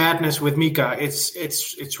 March Madness with Mika.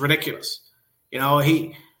 It's ridiculous.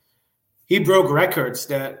 He broke records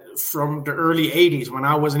that from the early 80s when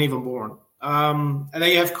I wasn't even born. And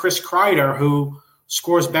then you have Chris Kreider, who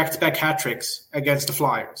scores back-to-back hat tricks against the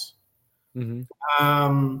Flyers.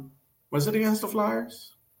 Mm-hmm. Was it against the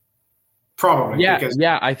Flyers? Probably.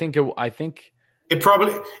 Yeah. I think it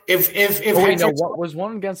probably what was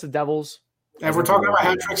one against the Devils? If we're talking about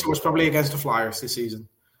hat tricks, it was probably against the Flyers this season.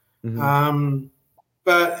 Mm-hmm.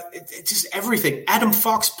 But it's just everything. Adam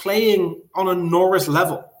Fox playing on a Norris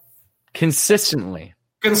level. Consistently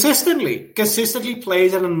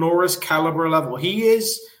plays at a Norris caliber level. He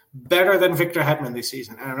is better than Victor Hedman this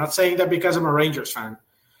season. And I'm not saying that because I'm a Rangers fan.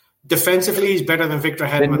 Defensively, he's better than Victor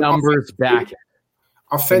Hedman. The numbers back.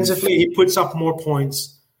 Offensively, he puts up more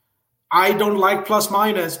points. I don't like plus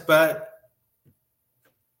minus, but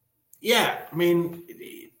yeah, I mean,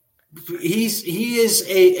 he is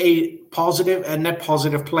a positive and net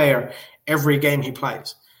positive player every game he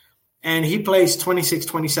plays. And he plays 26,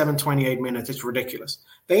 27, 28 minutes. It's ridiculous.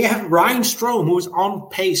 They have Ryan Strome, who's on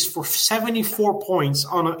pace for 74 points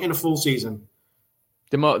in a full season.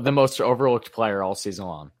 The most overlooked player all season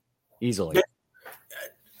long, easily.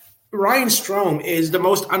 Ryan Strome is the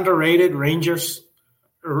most underrated Ranger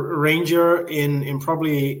in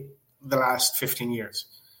probably the last 15 years.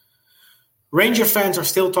 Ranger fans are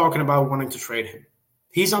still talking about wanting to trade him.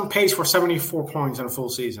 He's on pace for 74 points in a full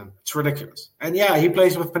season. It's ridiculous. And yeah, he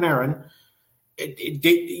plays with Panarin.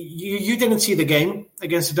 You didn't see the game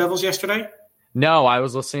against the Devils yesterday? No, I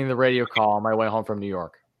was listening to the radio call on my way home from New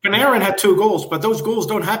York. Panarin had 2 goals, but those goals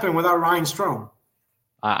don't happen without Ryan Strome.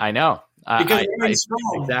 I know. Because Ryan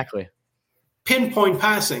Strome, exactly. Pinpoint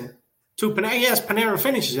passing to Panarin. Yes, Panarin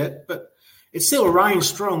finishes it, but it's still Ryan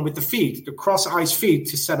Strome with the cross-ice feet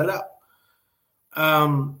to set it up.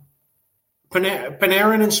 Panarin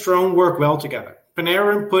and Strome work well together.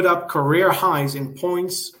 Panarin put up career highs in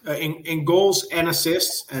points, in goals and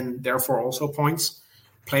assists, and therefore also points,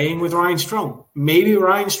 playing with Ryan Strome. Maybe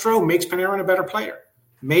Ryan Strome makes Panarin a better player.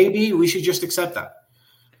 Maybe we should just accept that.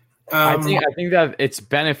 I think that it's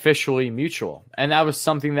beneficially mutual. And that was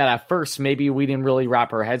something that at first maybe we didn't really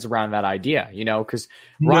wrap our heads around that idea, because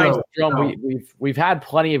Ryan Strome, we've had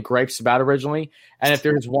plenty of gripes about originally. And if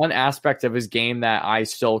there's one aspect of his game that I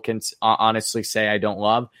still can honestly say I don't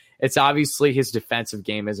love, it's obviously his defensive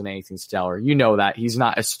game isn't anything stellar. You know that. He's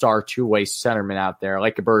not a star two-way centerman out there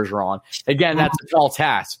like a Bergeron. Again, that's a tall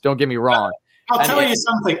task. Don't get me wrong. I'll tell you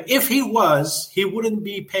something. If he was, he wouldn't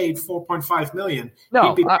be paid $4.5 million. No,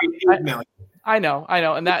 he'd be paid $8 million. I know,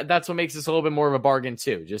 and that's what makes this a little bit more of a bargain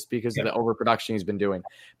too, just because of the overproduction he's been doing.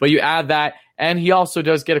 But you add that, and he also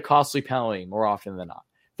does get a costly penalty more often than not.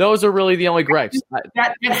 Those are really the only gripes.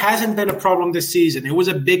 That hasn't been a problem this season. It was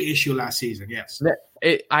a big issue last season. Yes,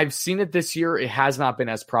 I've seen it this year. It has not been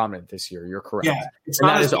as prominent this year. You're correct. Yeah,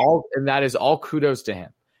 that is all kudos to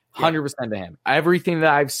him. 100% to him. Everything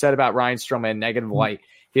that I've said about Ryan Strome in negative light,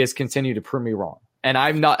 he has continued to prove me wrong. And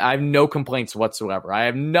I have no complaints whatsoever. I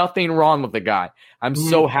have nothing wrong with the guy. I'm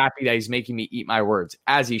so happy that he's making me eat my words,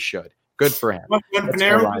 as he should. Good for him. When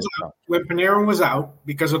Panarin was out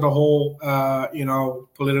because of the whole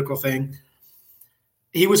political thing,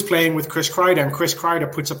 he was playing with Chris Kreider, and Chris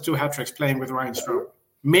Kreider puts up 2 hat tricks playing with Ryan Strome.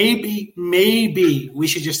 Maybe we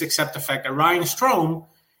should just accept the fact that Ryan Strome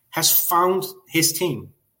has found his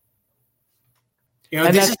team.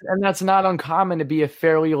 And that's not uncommon to be a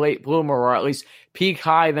fairly late bloomer, or at least peak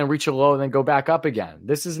high, then reach a low, and then go back up again.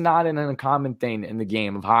 This is not an uncommon thing in the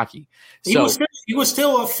game of hockey. He was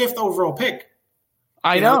still a 5th overall pick.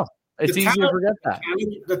 I know. It's easy to forget that.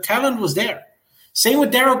 The talent was there. Same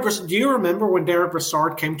with Derek Brassard. Do you remember when Derek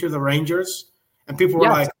Brassard came to the Rangers? And people were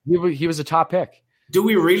like, he was a top pick. Do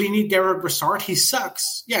we really need Derek Brassard? He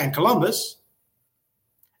sucks. Yeah, in Columbus.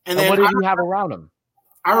 And then what did you have around him?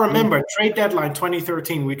 I remember trade deadline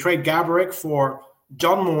 2013. We trade Gaborik for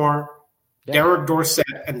John Moore, Derek Dorsett,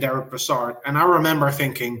 and Derek Brassard. And I remember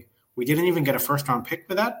thinking, we didn't even get a first-round pick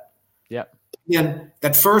for that? Yeah. Then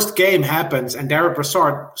that first game happens, and Derek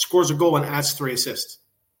Brassard scores a goal and adds 3 assists.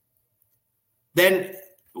 Then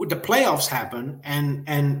the playoffs happen,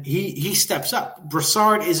 and he steps up.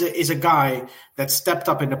 Brassard is a guy that stepped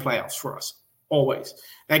up in the playoffs for us, always.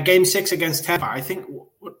 That game 6 against Tampa, I think,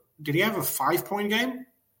 did he have a 5-point game?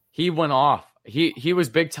 He went off. He was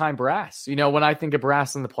big time brass. When I think of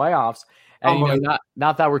brass in the playoffs, and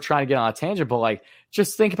not that we're trying to get on a tangent, but like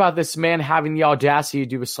just think about this man having the audacity to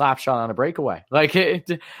do a slap shot on a breakaway. Like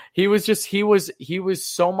he was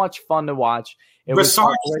so much fun to watch.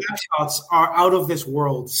 Brassard's slap shots are out of this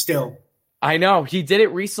world still. I know. He did it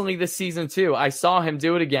recently this season too. I saw him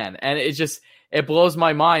do it again, and it blows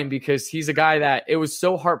my mind because he's a guy that it was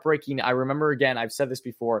so heartbreaking. I remember, again, I've said this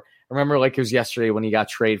before. I remember like it was yesterday when he got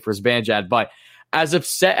traded for Zibanejad. But as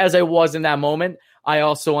upset as I was in that moment, I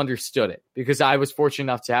also understood it because I was fortunate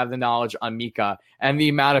enough to have the knowledge on Mika and the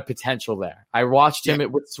amount of potential there. I watched him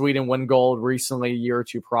with Sweden win gold recently, a year or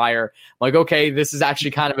two prior. I'm like, okay, this is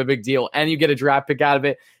actually kind of a big deal. And you get a draft pick out of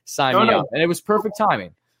it, sign me up. And it was perfect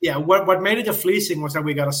timing. Yeah, what made it a fleecing was that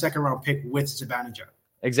we got a second-round pick with Zibanejad.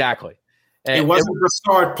 Exactly. It wasn't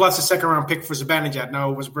Brassard plus a second-round pick for Zibanejad.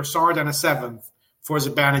 No, it was Brassard and a 7th for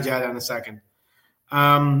Zibanejad and a 2nd.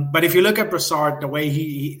 But if you look at Brassard, the way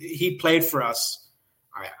he played for us,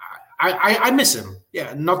 I miss him.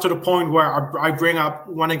 Yeah, not to the point where I bring up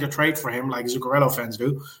wanting to trade for him like Zuccarello fans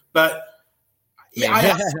do. But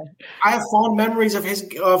I have fond memories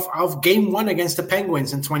of Game 1 against the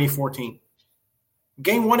Penguins in 2014.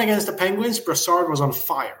 Game 1 against the Penguins, Brassard was on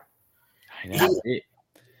fire. I know.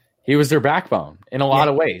 He was their backbone in a lot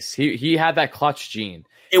of ways. He had that clutch gene.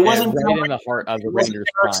 It wasn't right in the heart of the Rangers.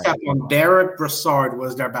 Derek Brassard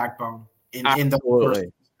was their backbone in the first.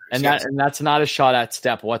 And that's not a shot at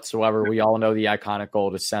Step whatsoever. We all know the iconic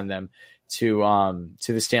goal to send them to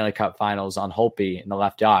the Stanley Cup Finals on Holtby in the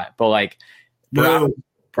left eye. But like, that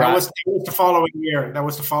was the following year. That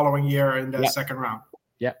was the following year in the second round.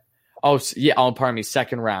 Yeah. Oh, yeah. Oh, pardon me.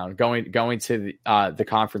 Second round, going to the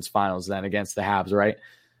conference finals then against the Habs, right?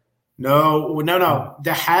 No.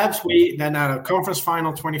 The Habs, conference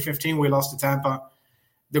final 2015, we lost to Tampa.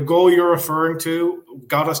 The goal you're referring to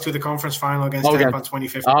got us to the conference final against Tampa in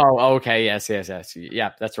 2015. Oh, okay. Yes.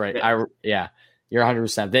 Yeah, that's right. You're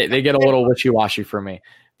 100%. They get a little wishy-washy for me.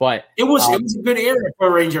 But it was a good era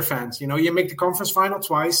for Ranger fans. You make the conference final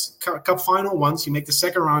twice, cup final once, you make the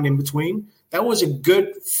second round in between. That was a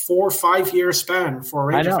good 4 or 5 year span for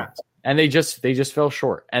Ranger fans. And they just fell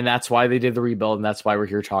short. And that's why they did the rebuild, and that's why we're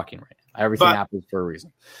here talking right now. Everything happens for a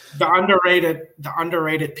reason. The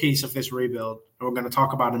underrated piece of this rebuild, and we're going to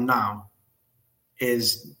talk about it now,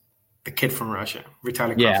 is the kid from Russia,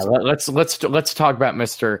 Vitaly Kravtsov. Yeah, let's talk about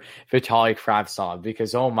Mr. Vitaly Kravtsov,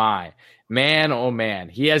 because oh man,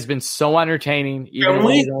 he has been so entertaining. Can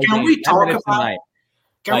we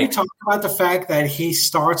talk about the fact that he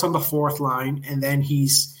starts on the fourth line and then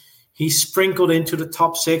he's sprinkled into the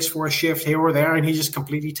top six for a shift here or there, and he just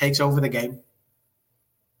completely takes over the game?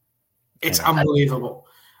 It's unbelievable.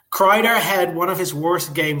 Kreider had one of his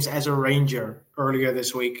worst games as a Ranger earlier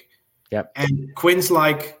this week. Yep. And Quinn's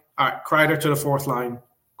like, all right, Kreider to the fourth line.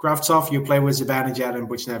 Kravtsov, you play with Zibanejad and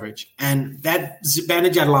Buchnevich. And that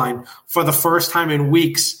Zibanejad line, for the first time in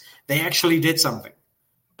weeks, they actually did something.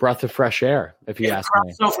 Breath of fresh air, if you ask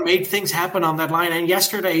me. Kravtsov made things happen on that line. And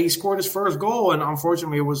yesterday he scored his first goal, and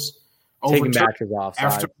unfortunately it was taken back his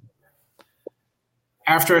offside.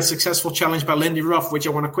 After a successful challenge by Lindy Ruff, which I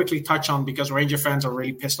want to quickly touch on because Ranger fans are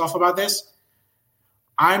really pissed off about this.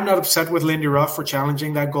 I'm not upset with Lindy Ruff for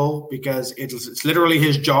challenging that goal because it's literally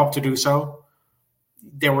his job to do so.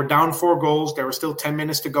 They were down 4 goals. There were still 10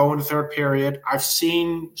 minutes to go in the third period. I've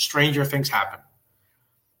seen stranger things happen.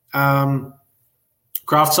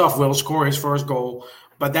 Kravtsov will score his first goal,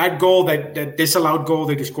 but that goal, that disallowed goal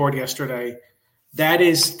that he scored yesterday, that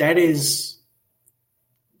is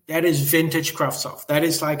vintage Kravtsov. That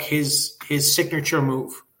is like his signature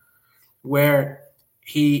move, where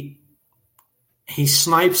he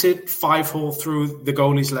snipes it 5-hole through the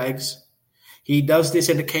goalie's legs. He does this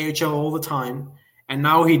in the KHL all the time, and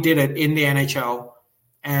now he did it in the NHL,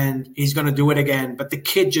 and he's going to do it again. But the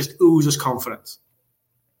kid just oozes confidence.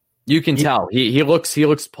 You can tell he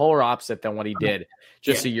looks polar opposite than what he did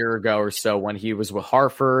just a year ago or so when he was with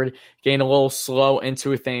Hartford, getting a little slow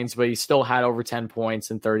into things, but he still had over 10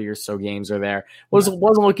 points in 30 or so games there. Wasn't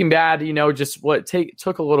looking bad, just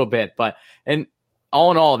took a little bit, but and all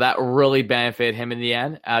in all, that really benefited him in the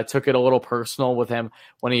end. Took it a little personal with him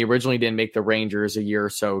when he originally didn't make the Rangers a year or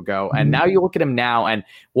so ago. And now you look at him now, and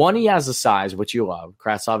one, he has the size, which you love.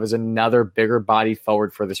 Kravtsov is another bigger body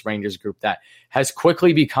forward for this Rangers group that has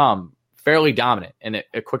quickly become fairly dominant in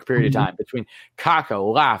a quick period of time. Between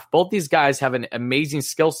Kakko, Laff, both these guys have an amazing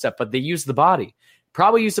skill set, but they use the body.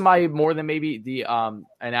 Probably use somebody more than maybe the an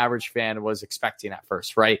average fan was expecting at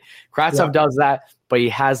first, right? Kravtsov does that, but he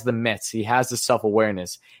has the mitts. He has the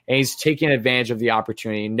self-awareness, and he's taking advantage of the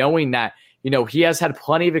opportunity, knowing that, he has had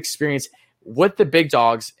plenty of experience with the big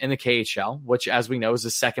dogs in the KHL, which, as we know, is the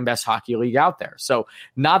second best hockey league out there. So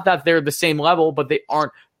not that they're the same level, but they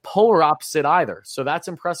aren't polar opposite either. So that's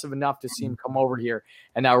impressive enough to see him come over here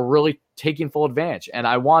and now really taking full advantage. And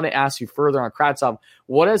I want to ask you further on Kravtsov,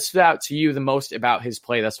 what has stood out to you the most about his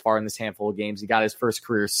play thus far in this handful of games? He got his first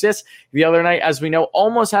career assist the other night, as we know,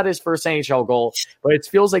 almost had his first NHL goal, but it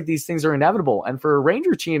feels like these things are inevitable. And for a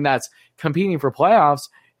Ranger team that's competing for playoffs,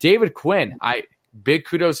 David Quinn, big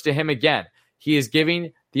kudos to him again. He is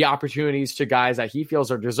giving the opportunities to guys that he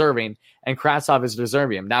feels are deserving, and Kravtsov is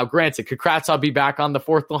deserving him. Now, granted, could Kravtsov be back on the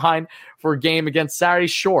fourth line for a game against Saturday?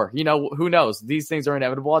 Sure. Who knows? These things are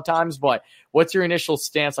inevitable at times, but what's your initial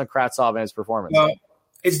stance on Kravtsov and his performance?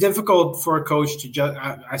 It's difficult for a coach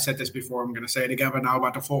to I said this before, I'm going to say it again, but now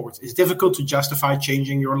about the forwards. It's difficult to justify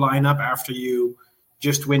changing your lineup after you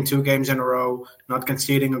just win 2 games in a row, not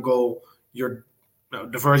conceding a goal.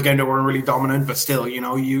 The first game they weren't really dominant, but still,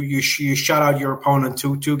 you shut out your opponent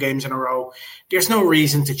two games in a row. There's no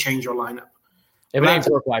reason to change your lineup. If it ain't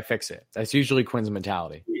broke, why fix it? That's usually Quinn's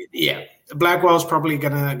mentality. Yeah, Blackwell's probably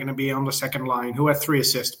gonna be on the second line. Who had 3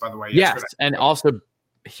 assists, by the way? Yes, and also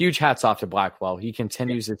huge hats off to Blackwell. He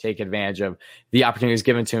continues to take advantage of the opportunities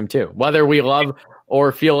given to him too. Whether we love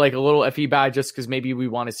or feel like a little iffy bad just because maybe we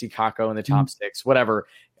want to see Kakko in the top 6, whatever.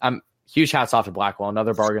 Huge hats off to Blackwell.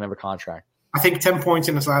 Another bargain of a contract. I think 10 points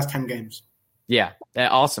in his last 10 games. Yeah,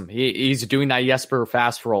 awesome. He's doing that Jesper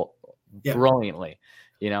fast roll brilliantly,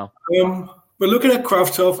 But looking at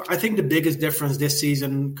Kravtsov, I think the biggest difference this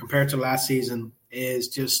season compared to last season is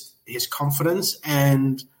just his confidence,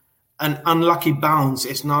 and an unlucky bounce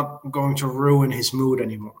is not going to ruin his mood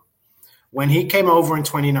anymore. When he came over in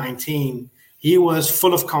 2019, he was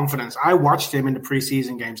full of confidence. I watched him in the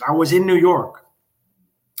preseason games. I was in New York.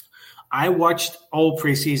 I watched all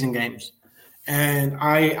preseason games. And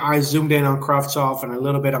I zoomed in on Kravtsov and a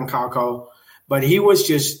little bit on Kakko. But he was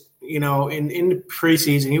just, in the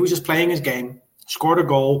preseason, he was just playing his game, scored a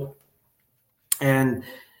goal. And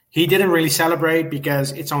he didn't really celebrate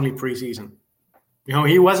because it's only preseason.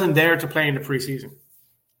 He wasn't there to play in the preseason.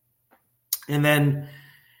 And then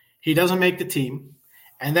he doesn't make the team.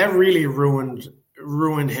 And that really ruined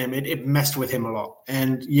him. It messed with him a lot.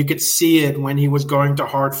 And you could see it when he was going to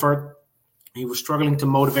Hartford. He was struggling to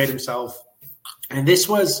motivate himself. And this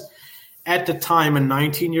was, at the time, a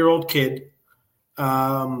 19-year-old kid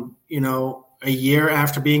a year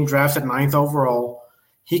after being drafted 9th overall.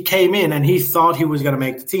 He came in and he thought he was going to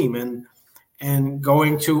make the team. And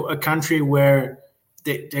going to a country where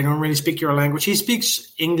they don't really speak your language. He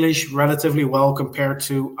speaks English relatively well compared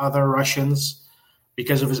to other Russians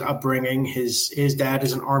because of his upbringing. His dad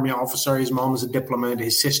is an army officer. His mom is a diplomat.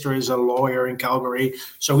 His sister is a lawyer in Calgary.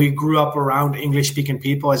 So he grew up around English-speaking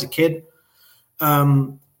people as a kid.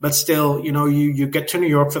 But still, you get to New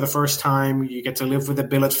York for the first time. You get to live with the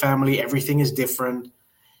Billet family. Everything is different.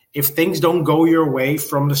 If things don't go your way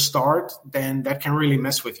from the start, then that can really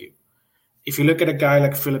mess with you. If you look at a guy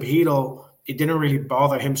like Philip Hedl, it didn't really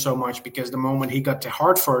bother him so much because the moment he got to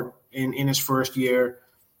Hartford in his first year,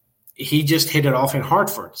 he just hit it off in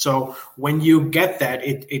Hartford. So when you get that,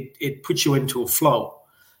 it puts you into a flow.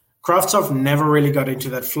 Kravtsov never really got into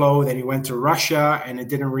that flow. Then he went to Russia, and it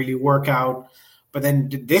didn't really work out. But then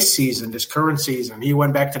this current season, he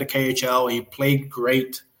went back to the KHL. He played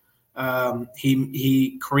great.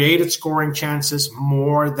 He created scoring chances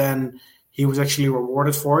more than he was actually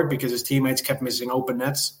rewarded for it because his teammates kept missing open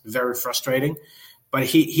nets. Very frustrating. But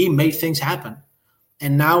he made things happen.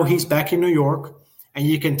 And now he's back in New York, and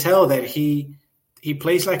you can tell that he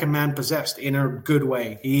plays like a man possessed in a good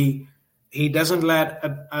way. He doesn't let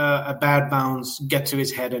a bad bounce get to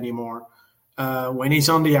his head anymore. When he's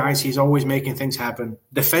on the ice, he's always making things happen.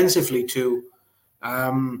 Defensively, too.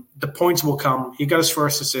 The points will come. He got his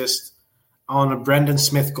first assist on a Brendan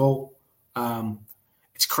Smith goal.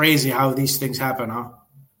 It's crazy how these things happen, huh?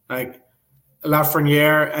 Like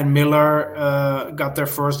Lafreniere and Miller got their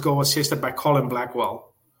first goal assisted by Colin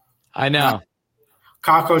Blackwell. I know.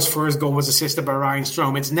 Kakko's first goal was assisted by Ryan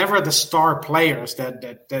Strome. It's never the star players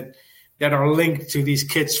that are linked to these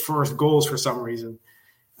kids' first goals for some reason.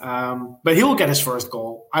 But he'll get his first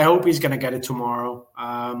goal. I hope he's going to get it tomorrow.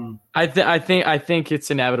 I think it's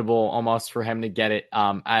inevitable almost for him to get it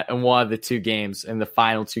in one of the two games, in the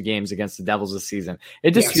final two games against the Devils this season.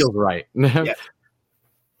 It just feels right. Yeah.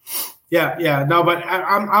 No, but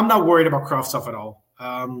I'm not worried about Kravtsov at all.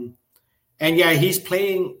 And yeah, he's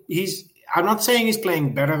playing. I'm not saying he's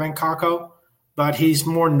playing better than Kakko, but he's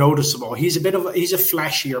more noticeable. He's a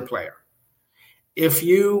flashier player. If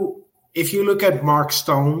you look at Mark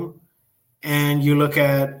Stone and you look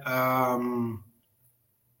at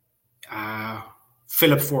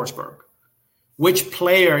Philip Forsberg, which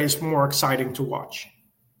player is more exciting to watch?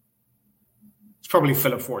 It's probably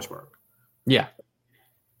Philip Forsberg. Yeah.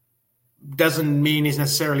 Doesn't mean he's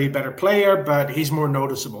necessarily a better player, but he's more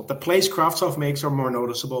noticeable. The plays Kravtsov makes are more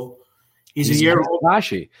noticeticable. He's a year old.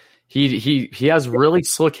 Flashy. He has really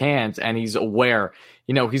slick hands, and he's aware.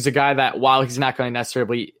 He's a guy that while he's not going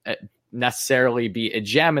to necessarily be a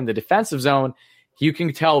gem in the defensive zone, you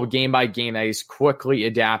can tell game by game that he's quickly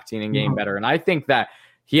adapting and getting better. And I think that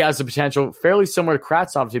he has the potential, fairly similar to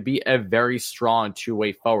Kravtsov, to be a very strong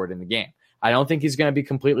two-way forward in the game. I don't think he's going to be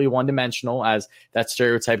completely one-dimensional, as that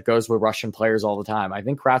stereotype goes with Russian players all the time. I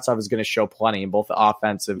think Kravtsov is going to show plenty in both the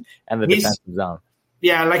offensive and the defensive zone.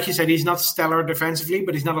 Yeah, like you said, he's not stellar defensively,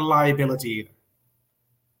 but he's not a liability either.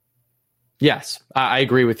 Yes, I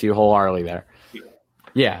agree with you wholeheartedly there.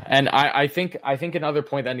 Yeah, and I think another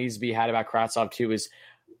point that needs to be had about Kravtsov too is,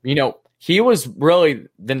 he was really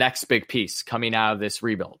the next big piece coming out of this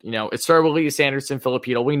rebuild. It started with Elias Anderson, Philip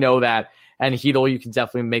Hedl. We know that. And Hedl, you can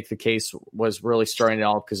definitely make the case, was really starting it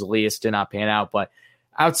all because Elias did not pan out. But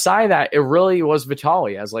outside of that, it really was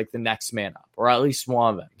Vitali as like the next man up, or at least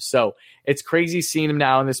one of them. So it's crazy seeing him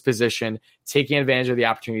now in this position, taking advantage of the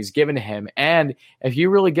opportunities given to him. And if he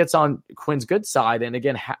really gets on Quinn's good side, and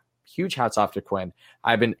again, huge hats off to Quinn.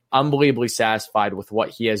 I've been unbelievably satisfied with what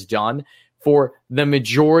he has done for the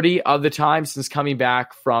majority of the time since coming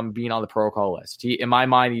back from being on the protocol list. In my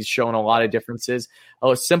mind, he's shown a lot of differences,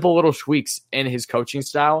 simple little tweaks in his coaching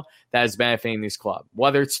style that is benefiting this club.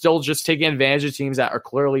 Whether it's still just taking advantage of teams that are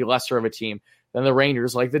clearly lesser of a team than the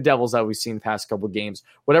Rangers, like the Devils that we've seen the past couple of games,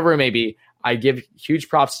 whatever it may be, I give huge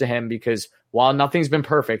props to him because while nothing's been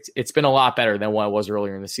perfect, it's been a lot better than what it was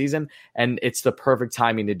earlier in the season, and it's the perfect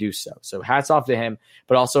timing to do so. So hats off to him,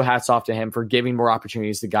 but also hats off to him for giving more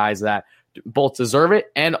opportunities to guys that both deserve it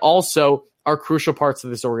and also are crucial parts of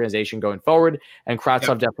this organization going forward, and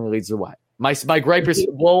Kravtsov definitely leads the way. My gripe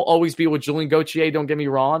will always be with Julien Gauthier, don't get me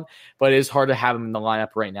wrong, but it is hard to have him in the lineup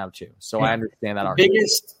right now too. So I understand that argument.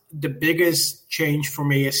 The biggest change for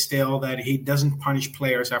me is still that he doesn't punish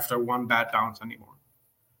players after one bad bounce anymore.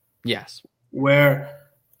 Yes. Where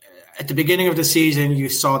at the beginning of the season, you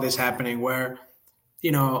saw this happening where,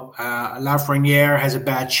 Lafreniere has a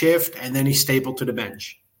bad shift and then he's stapled to the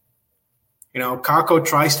bench. Kakko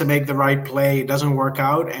tries to make the right play, it doesn't work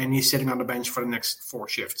out, and he's sitting on the bench for the next 4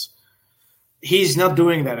 shifts. he's not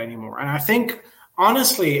doing that anymore. And I think,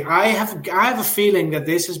 honestly, I have a feeling that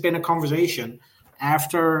this has been a conversation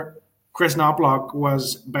after Chris Knobloch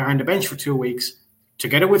was behind the bench for 2 weeks,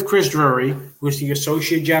 together with Chris Drury, who's the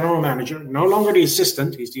associate general manager, no longer the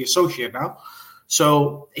assistant, he's the associate now.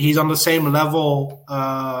 So he's on the same level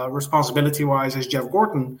responsibility-wise as Jeff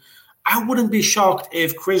Gorton. I wouldn't be shocked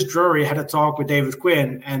if Chris Drury had a talk with David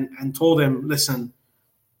Quinn and told him, listen,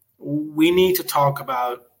 we need to talk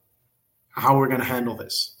about how we're going to handle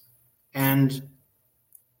this. And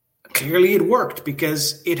clearly it worked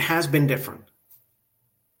because it has been different.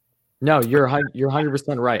 No, you're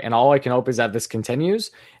 100% right. And all I can hope is that this continues.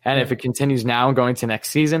 And if it continues now and going to next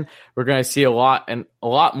season, we're going to see a lot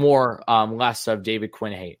more less of David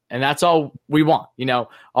Quinn hate. And that's all we want.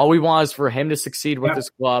 All we want is for him to succeed with this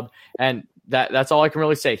club. And that's all I can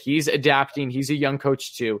really say. He's adapting. He's a young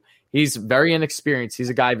coach too. He's very inexperienced. He's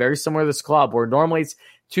a guy very similar to this club where normally it's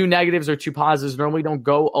 2 negatives or 2 positives normally don't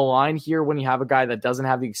go align here when you have a guy that doesn't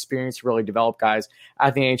have the experience to really develop guys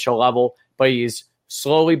at the NHL level, but he's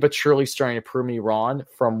slowly but surely starting to prove me wrong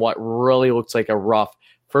from what really looks like a rough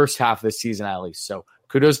first half of the season at least. So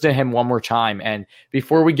kudos to him one more time. And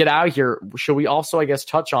before we get out of here, should we also, I guess,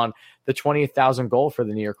 touch on the 20,000 goal for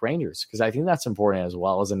the New York Rangers? Because I think that's important as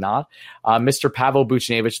well, is it not? Mr. Pavel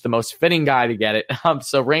Buchnevich, the most fitting guy to get it.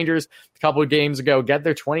 So Rangers, a couple of games ago, get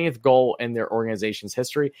their 20th goal in their organization's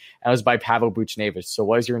history, and it was by Pavel Buchnevich. So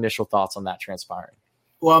what is your initial thoughts on that transpiring?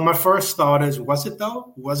 Well, my first thought is, was it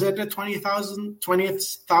though? Was it the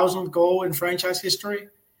 20th goal in franchise history?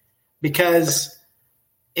 Because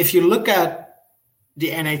if you look at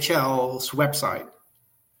the NHL's website,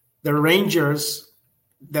 the Rangers,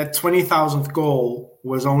 that 20,000th goal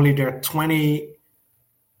was only their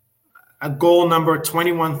goal number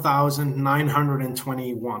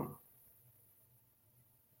 21,921.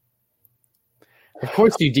 Of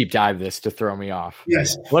course you deep dive this to throw me off.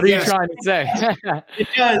 Yes. What are you trying to say?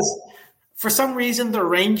 Because for some reason the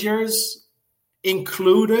Rangers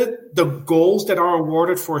included the goals that are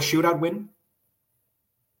awarded for a shootout win.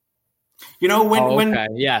 When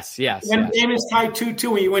yes. When the game is tied 2-2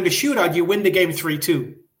 and you win the shootout, you win the game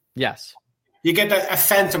 3-2. Yes. You get a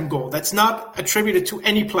phantom goal that's not attributed to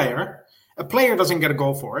any player. A player doesn't get a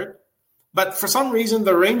goal for it. But for some reason,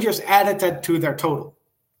 the Rangers added that to their total.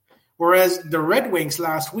 Whereas the Red Wings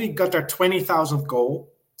last week got their 20,000th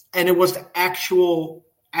goal, and it was the actual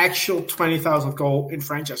 20,000th goal in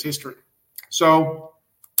franchise history. So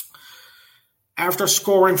after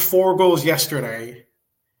scoring 4 goals yesterday,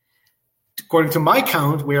 according to my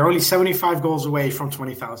count, we are only 75 goals away from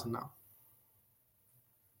 20,000 now.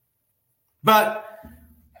 But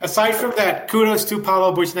aside from that, kudos to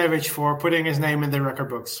Pavel Buchnevich for putting his name in the record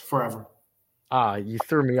books forever. You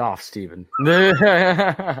threw me off, Steven.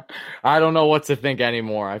 I don't know what to think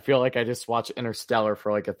anymore. I feel like I just watched Interstellar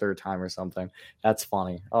for like a 3rd time or something. That's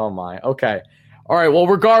funny. Oh, my. Okay. All right. Well,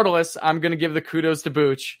 regardless, I'm going to give the kudos to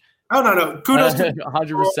Booch. No. Kudos to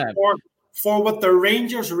 100%. For what the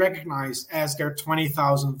Rangers recognized as their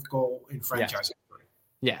 20,000th goal in franchise history.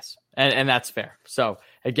 Yes. And that's fair. So,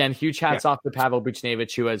 again, huge hats off to Pavel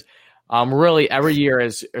Buchnevich, who has really every year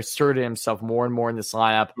has asserted himself more and more in this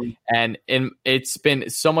lineup. And it's been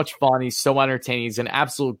so much fun. He's so entertaining. He's an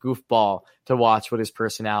absolute goofball to watch with his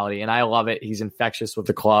personality. And I love it. He's infectious with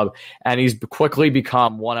the club. And he's quickly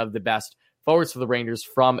become one of the best forwards for the Rangers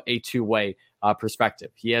from a 2-way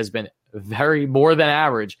perspective. He has been very more than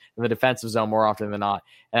average in the defensive zone more often than not,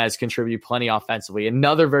 and has contributed plenty offensively.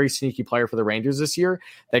 Another very sneaky player for the Rangers this year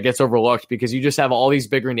that gets overlooked because you just have all these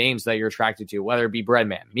bigger names that you're attracted to, whether it be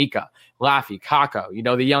Breadman, Mika, Laffy,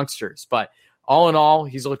 Kakko, the youngsters. But all in all,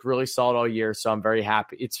 he's looked really solid all year, so I'm very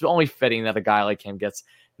happy. It's only fitting that a guy like him gets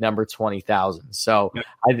number 20,000. So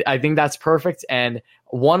I think that's perfect. And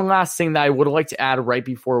one last thing that I would like to add right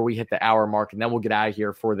before we hit the hour mark, and then we'll get out of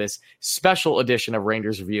here for this special edition of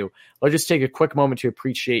Rangers Review. Let's just take a quick moment to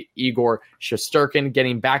appreciate Igor Shesterkin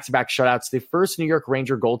getting back-to-back shutouts, the first New York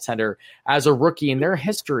Ranger goaltender as a rookie in their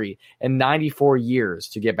history in 94 years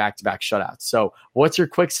to get back-to-back shutouts. So what's your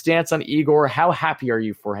quick stance on Igor? How happy are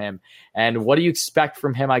you for him? And what do you expect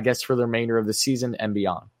from him, I guess, for the remainder of the season and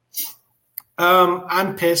beyond?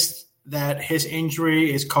 I'm pissed that his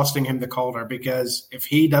injury is costing him the Calder, because if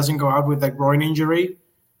he doesn't go out with that groin injury,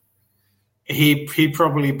 he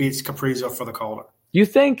probably beats Kaprizov for the Calder. You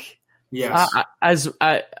think? Yes.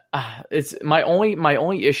 It's my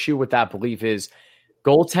only issue with that belief is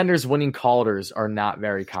goaltenders winning Calders are not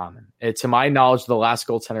very common. To my knowledge, the last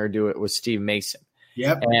goaltender to do it was Steve Mason.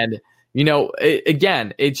 Yep. And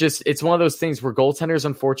it's one of those things where goaltenders,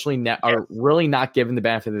 unfortunately, are really not given the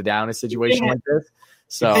benefit of the doubt in a situation like this.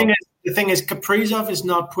 So the thing is, Kaprizov is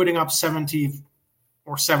not putting up 70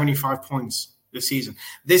 or 75 points this season.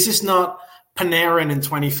 This is not Panarin in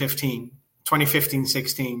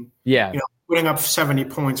 2015-16. Yeah. Putting up 70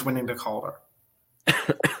 points, winning the Calder.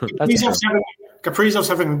 Kaprizov's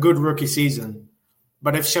having a good rookie season.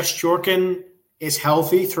 But if Shesterkin is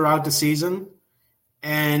healthy throughout the season,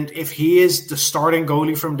 and if he is the starting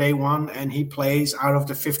goalie from day one and he plays out of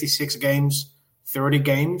the 56 games, 30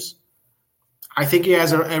 games, I think he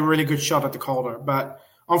has a really good shot at the Calder. But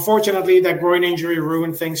unfortunately, that groin injury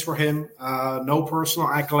ruined things for him. No personal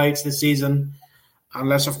accolades this season,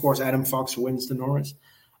 unless, of course, Adam Fox wins the Norris.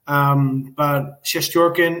 But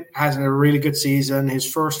Shesterkin has a really good season.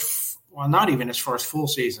 His first, not even his first full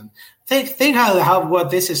season. Think how what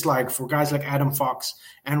this is like for guys like Adam Fox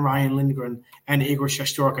and Ryan Lindgren and Igor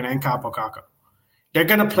Shesterkin and Kaapo Kakko. They're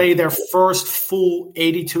going to play their first full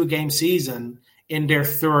 82-game season in their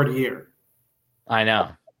third year. I know.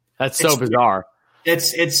 That's so bizarre.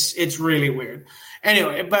 It's really weird.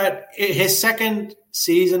 Anyway, but his second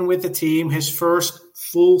season with the team, his first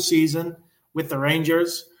full season with the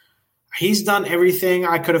Rangers, he's done everything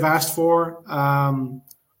I could have asked for.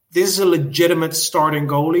 This is a legitimate starting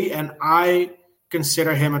goalie, and I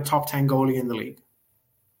consider him a top 10 goalie in the league.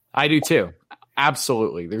 I do too.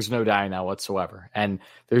 Absolutely. There's no denying that whatsoever. And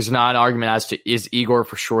there's not an argument as to, is Igor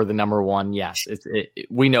for sure the number one? Yes.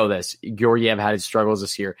 We know this. Georgiev had his struggles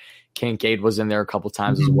this year. Kincaid was in there a couple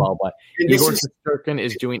times as well. But Igor Shesterkin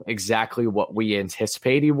is doing exactly what we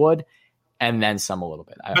anticipate he would, and then some a little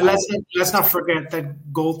bit. But let's not forget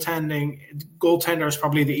that goaltender is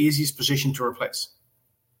probably the easiest position to replace.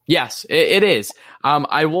 Yes, it is.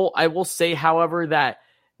 I will say, however, that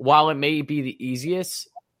while it may be the easiest,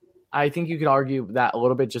 I think you could argue that a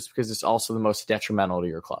little bit just because it's also the most detrimental to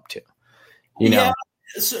your club too. You know?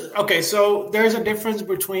 Yeah. So there's a difference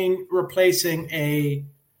between replacing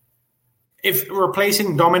Dominik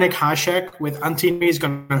Hasek with Antimi is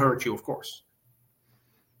going to hurt you, of course.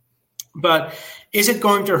 But is it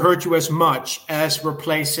going to hurt you as much as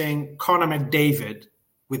replacing Connor McDavid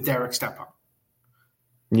with Derek Stepan?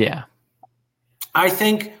 Yeah. I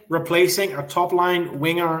think replacing a top-line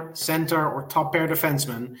winger, center, or top-pair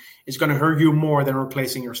defenseman is going to hurt you more than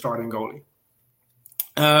replacing your starting goalie.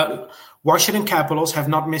 Washington Capitals have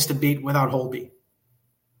not missed a beat without Holtby.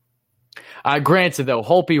 Granted, though,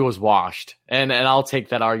 Holtby was washed, and I'll take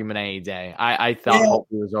that argument any day. I thought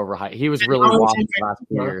Holtby was overhyped. He was really washed the last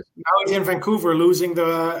few years. Now he's in Vancouver, losing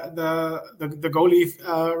the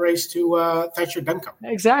goalie race to Thatcher Demko.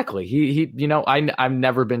 Exactly. He I've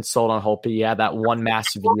never been sold on Holtby. Yeah, that one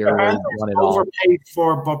massive year where he won it all. Overpaid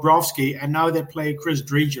for Bobrovsky, and now they play Chris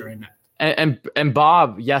Driedger in it. And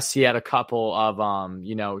Bob, yes, he had a couple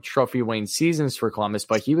of trophy winning seasons for Columbus,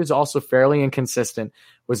 but he was also fairly inconsistent,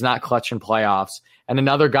 was not clutch in playoffs. And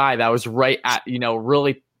another guy that was right at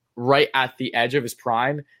the edge of his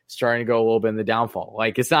prime, starting to go a little bit in the downfall.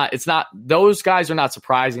 Like it's not those guys are not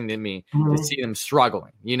surprising to me to see them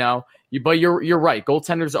struggling, But you're right.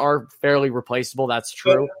 Goaltenders are fairly replaceable. That's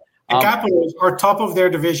true. The Capitals are top of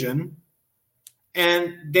their division.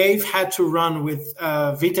 And they've had to run with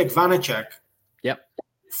Vitek Vanacek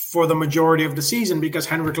for the majority of the season because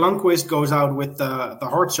Henrik Lundqvist goes out with the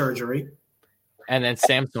heart surgery. And then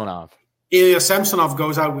Samsonov. Ilya Samsonov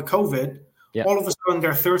goes out with COVID. Yep. All of a sudden,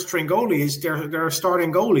 their third-string goalie is their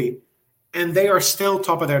starting goalie, and they are still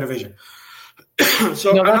top of their division.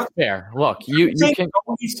 So that's fair. Look, you can.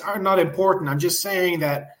 Goalies are not important. I'm just saying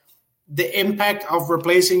that the impact of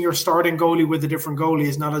replacing your starting goalie with a different goalie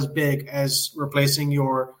is not as big as replacing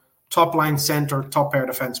your top-line center, top-pair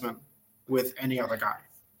defenseman with any other guy.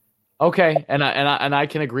 Okay, and I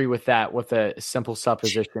can agree with that. With a simple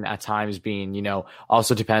supposition at times being,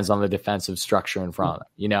 also depends on the defensive structure in front of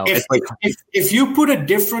them. If you put a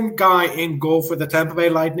different guy in goal for the Tampa Bay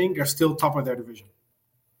Lightning, they're still top of their division.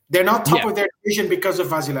 They're not top of their division because of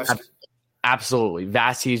Vasilevsky. Absolutely.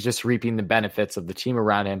 Vasi's just reaping the benefits of the team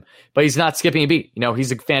around him, but he's not skipping a beat.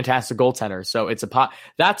 He's a fantastic goaltender. So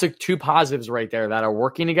that's two positives right there that are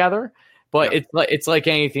working together. But it's like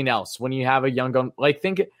anything else. When you have a young gun,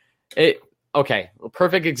 a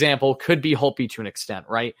perfect example could be Holtby to an extent,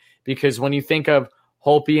 right? Because when you think of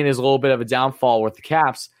Holtby and his little bit of a downfall with the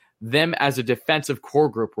Caps, them as a defensive core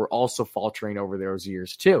group were also faltering over those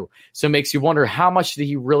years too. So it makes you wonder how much did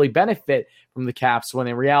he really benefit from the Caps when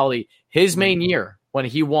in reality, his main year when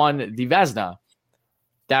he won the Vezina,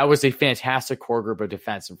 that was a fantastic core group of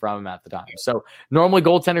defense in front of him at the time. So normally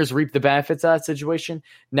goaltenders reap the benefits of that situation.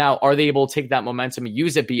 Now, are they able to take that momentum and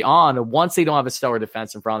use it beyond once they don't have a stellar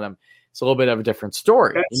defense in front of them? It's a little bit of a different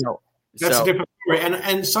story. That's a different story.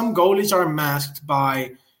 And some goalies are masked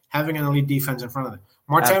by having an elite defense in front of them.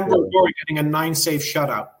 Martin Brodeur getting a 9-save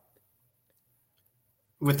shutout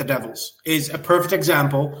with the Devils is a perfect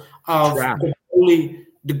example of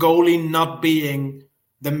the goalie not being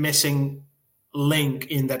the missing link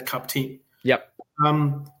in that cup team. Yep.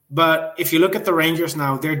 But if you look at the Rangers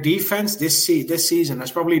now, their defense this season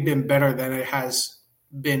has probably been better than it has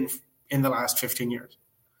been in the last 15 years.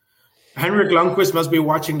 Henrik Lundqvist must be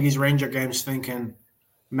watching these Ranger games thinking,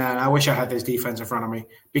 man, I wish I had this defense in front of me.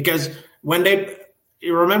 Because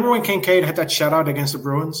you remember when Kincaid had that shutout against the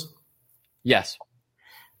Bruins? Yes.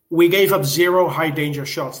 We gave up 0 high-danger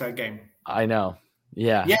shots that game. I know.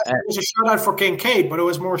 Yeah. Yes, it was a shutout for Kincaid, but it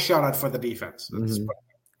was more shutout for the defense. Mm-hmm.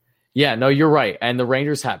 Yeah, no, you're right. And the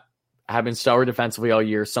Rangers have been stellar defensively all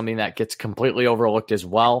year, something that gets completely overlooked as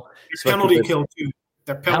well. Penalty kill, too.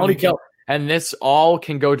 The penalty kill. And this all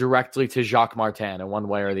can go directly to Jacques Martin in one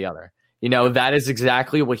way or the other. You know, that is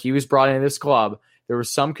exactly what he was brought into this club. There were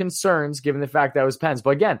some concerns given the fact that it was Pens.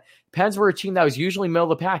 But again, Pens were a team that was usually middle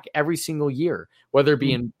of the pack every single year, whether it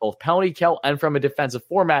be in both penalty kill and from a defensive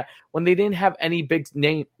format when they didn't have any big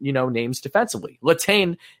names defensively.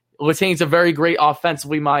 Lataine's a very great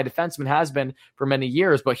offensively minded defenseman, has been for many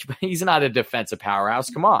years, but he's not a defensive powerhouse.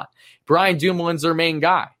 Come on. Brian Dumoulin's their main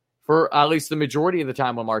guy for at least the majority of the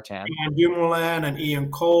time with Martin. And Dumoulin and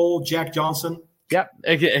Ian Cole, Jack Johnson. Yep,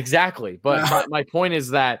 exactly. But my point is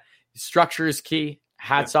that structure is key.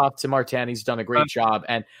 Hats off to Martin. He's done a great job.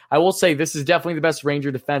 And I will say this is definitely the best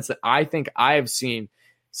Ranger defense that I think I have seen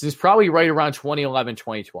since probably right around 2011,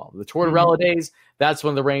 2012. The Tortorella days, that's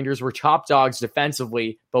when the Rangers were top dogs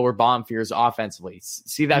defensively, but were bomb fears offensively.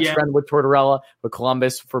 See that trend with Tortorella, with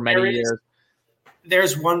Columbus for many years.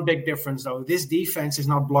 There's one big difference, though. This defense is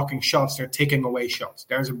not blocking shots. They're taking away shots.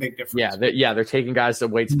 There's a big difference. They're taking guys that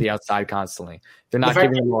wait to the outside constantly. They're not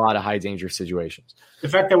giving them a lot of high-danger situations. The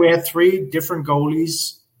fact that we had 3 different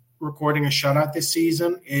goalies recording a shutout this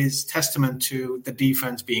season is testament to the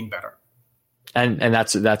defense being better. And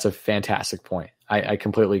that's a fantastic point. I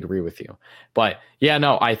completely agree with you. But,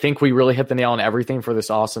 I think we really hit the nail on everything for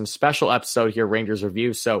this awesome special episode here, Rangers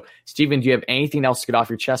Review. So, Steven, do you have anything else to get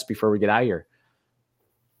off your chest before we get out of here?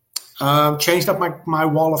 Changed up my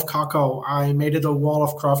wall of Kakko. I made it a wall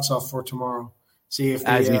of Kravtsov for tomorrow. See if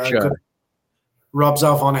the rubs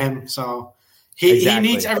off on him. So he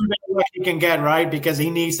needs everybody that he can get, right? Because he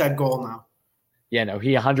needs that goal now. Yeah, no,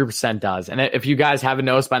 he 100% does. And if you guys haven't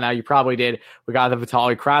noticed by now, you probably did. We got the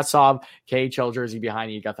Vitaly Kravtsov, KHL jersey behind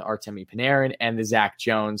you. You got the Artemi Panarin and the Zach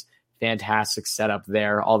Jones. Fantastic setup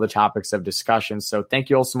there, all the topics of discussion. So thank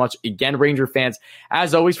you all so much again, Ranger fans,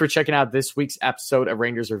 as always, for checking out this week's episode of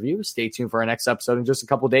Rangers Review. Stay tuned for our next episode in just a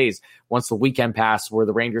couple days once the weekend passes, where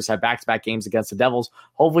the Rangers have back-to-back games against the Devils.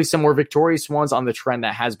 Hopefully some more victorious ones on the trend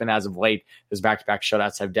that has been as of late. Those back-to-back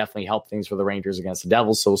shutouts have definitely helped things for the Rangers against the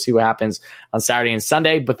Devils. So we'll see what happens on Saturday and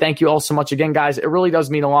Sunday. But thank you all so much again, guys. It really does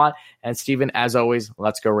mean a lot. And Steven, as always,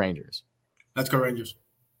 let's go Rangers. Let's go Rangers.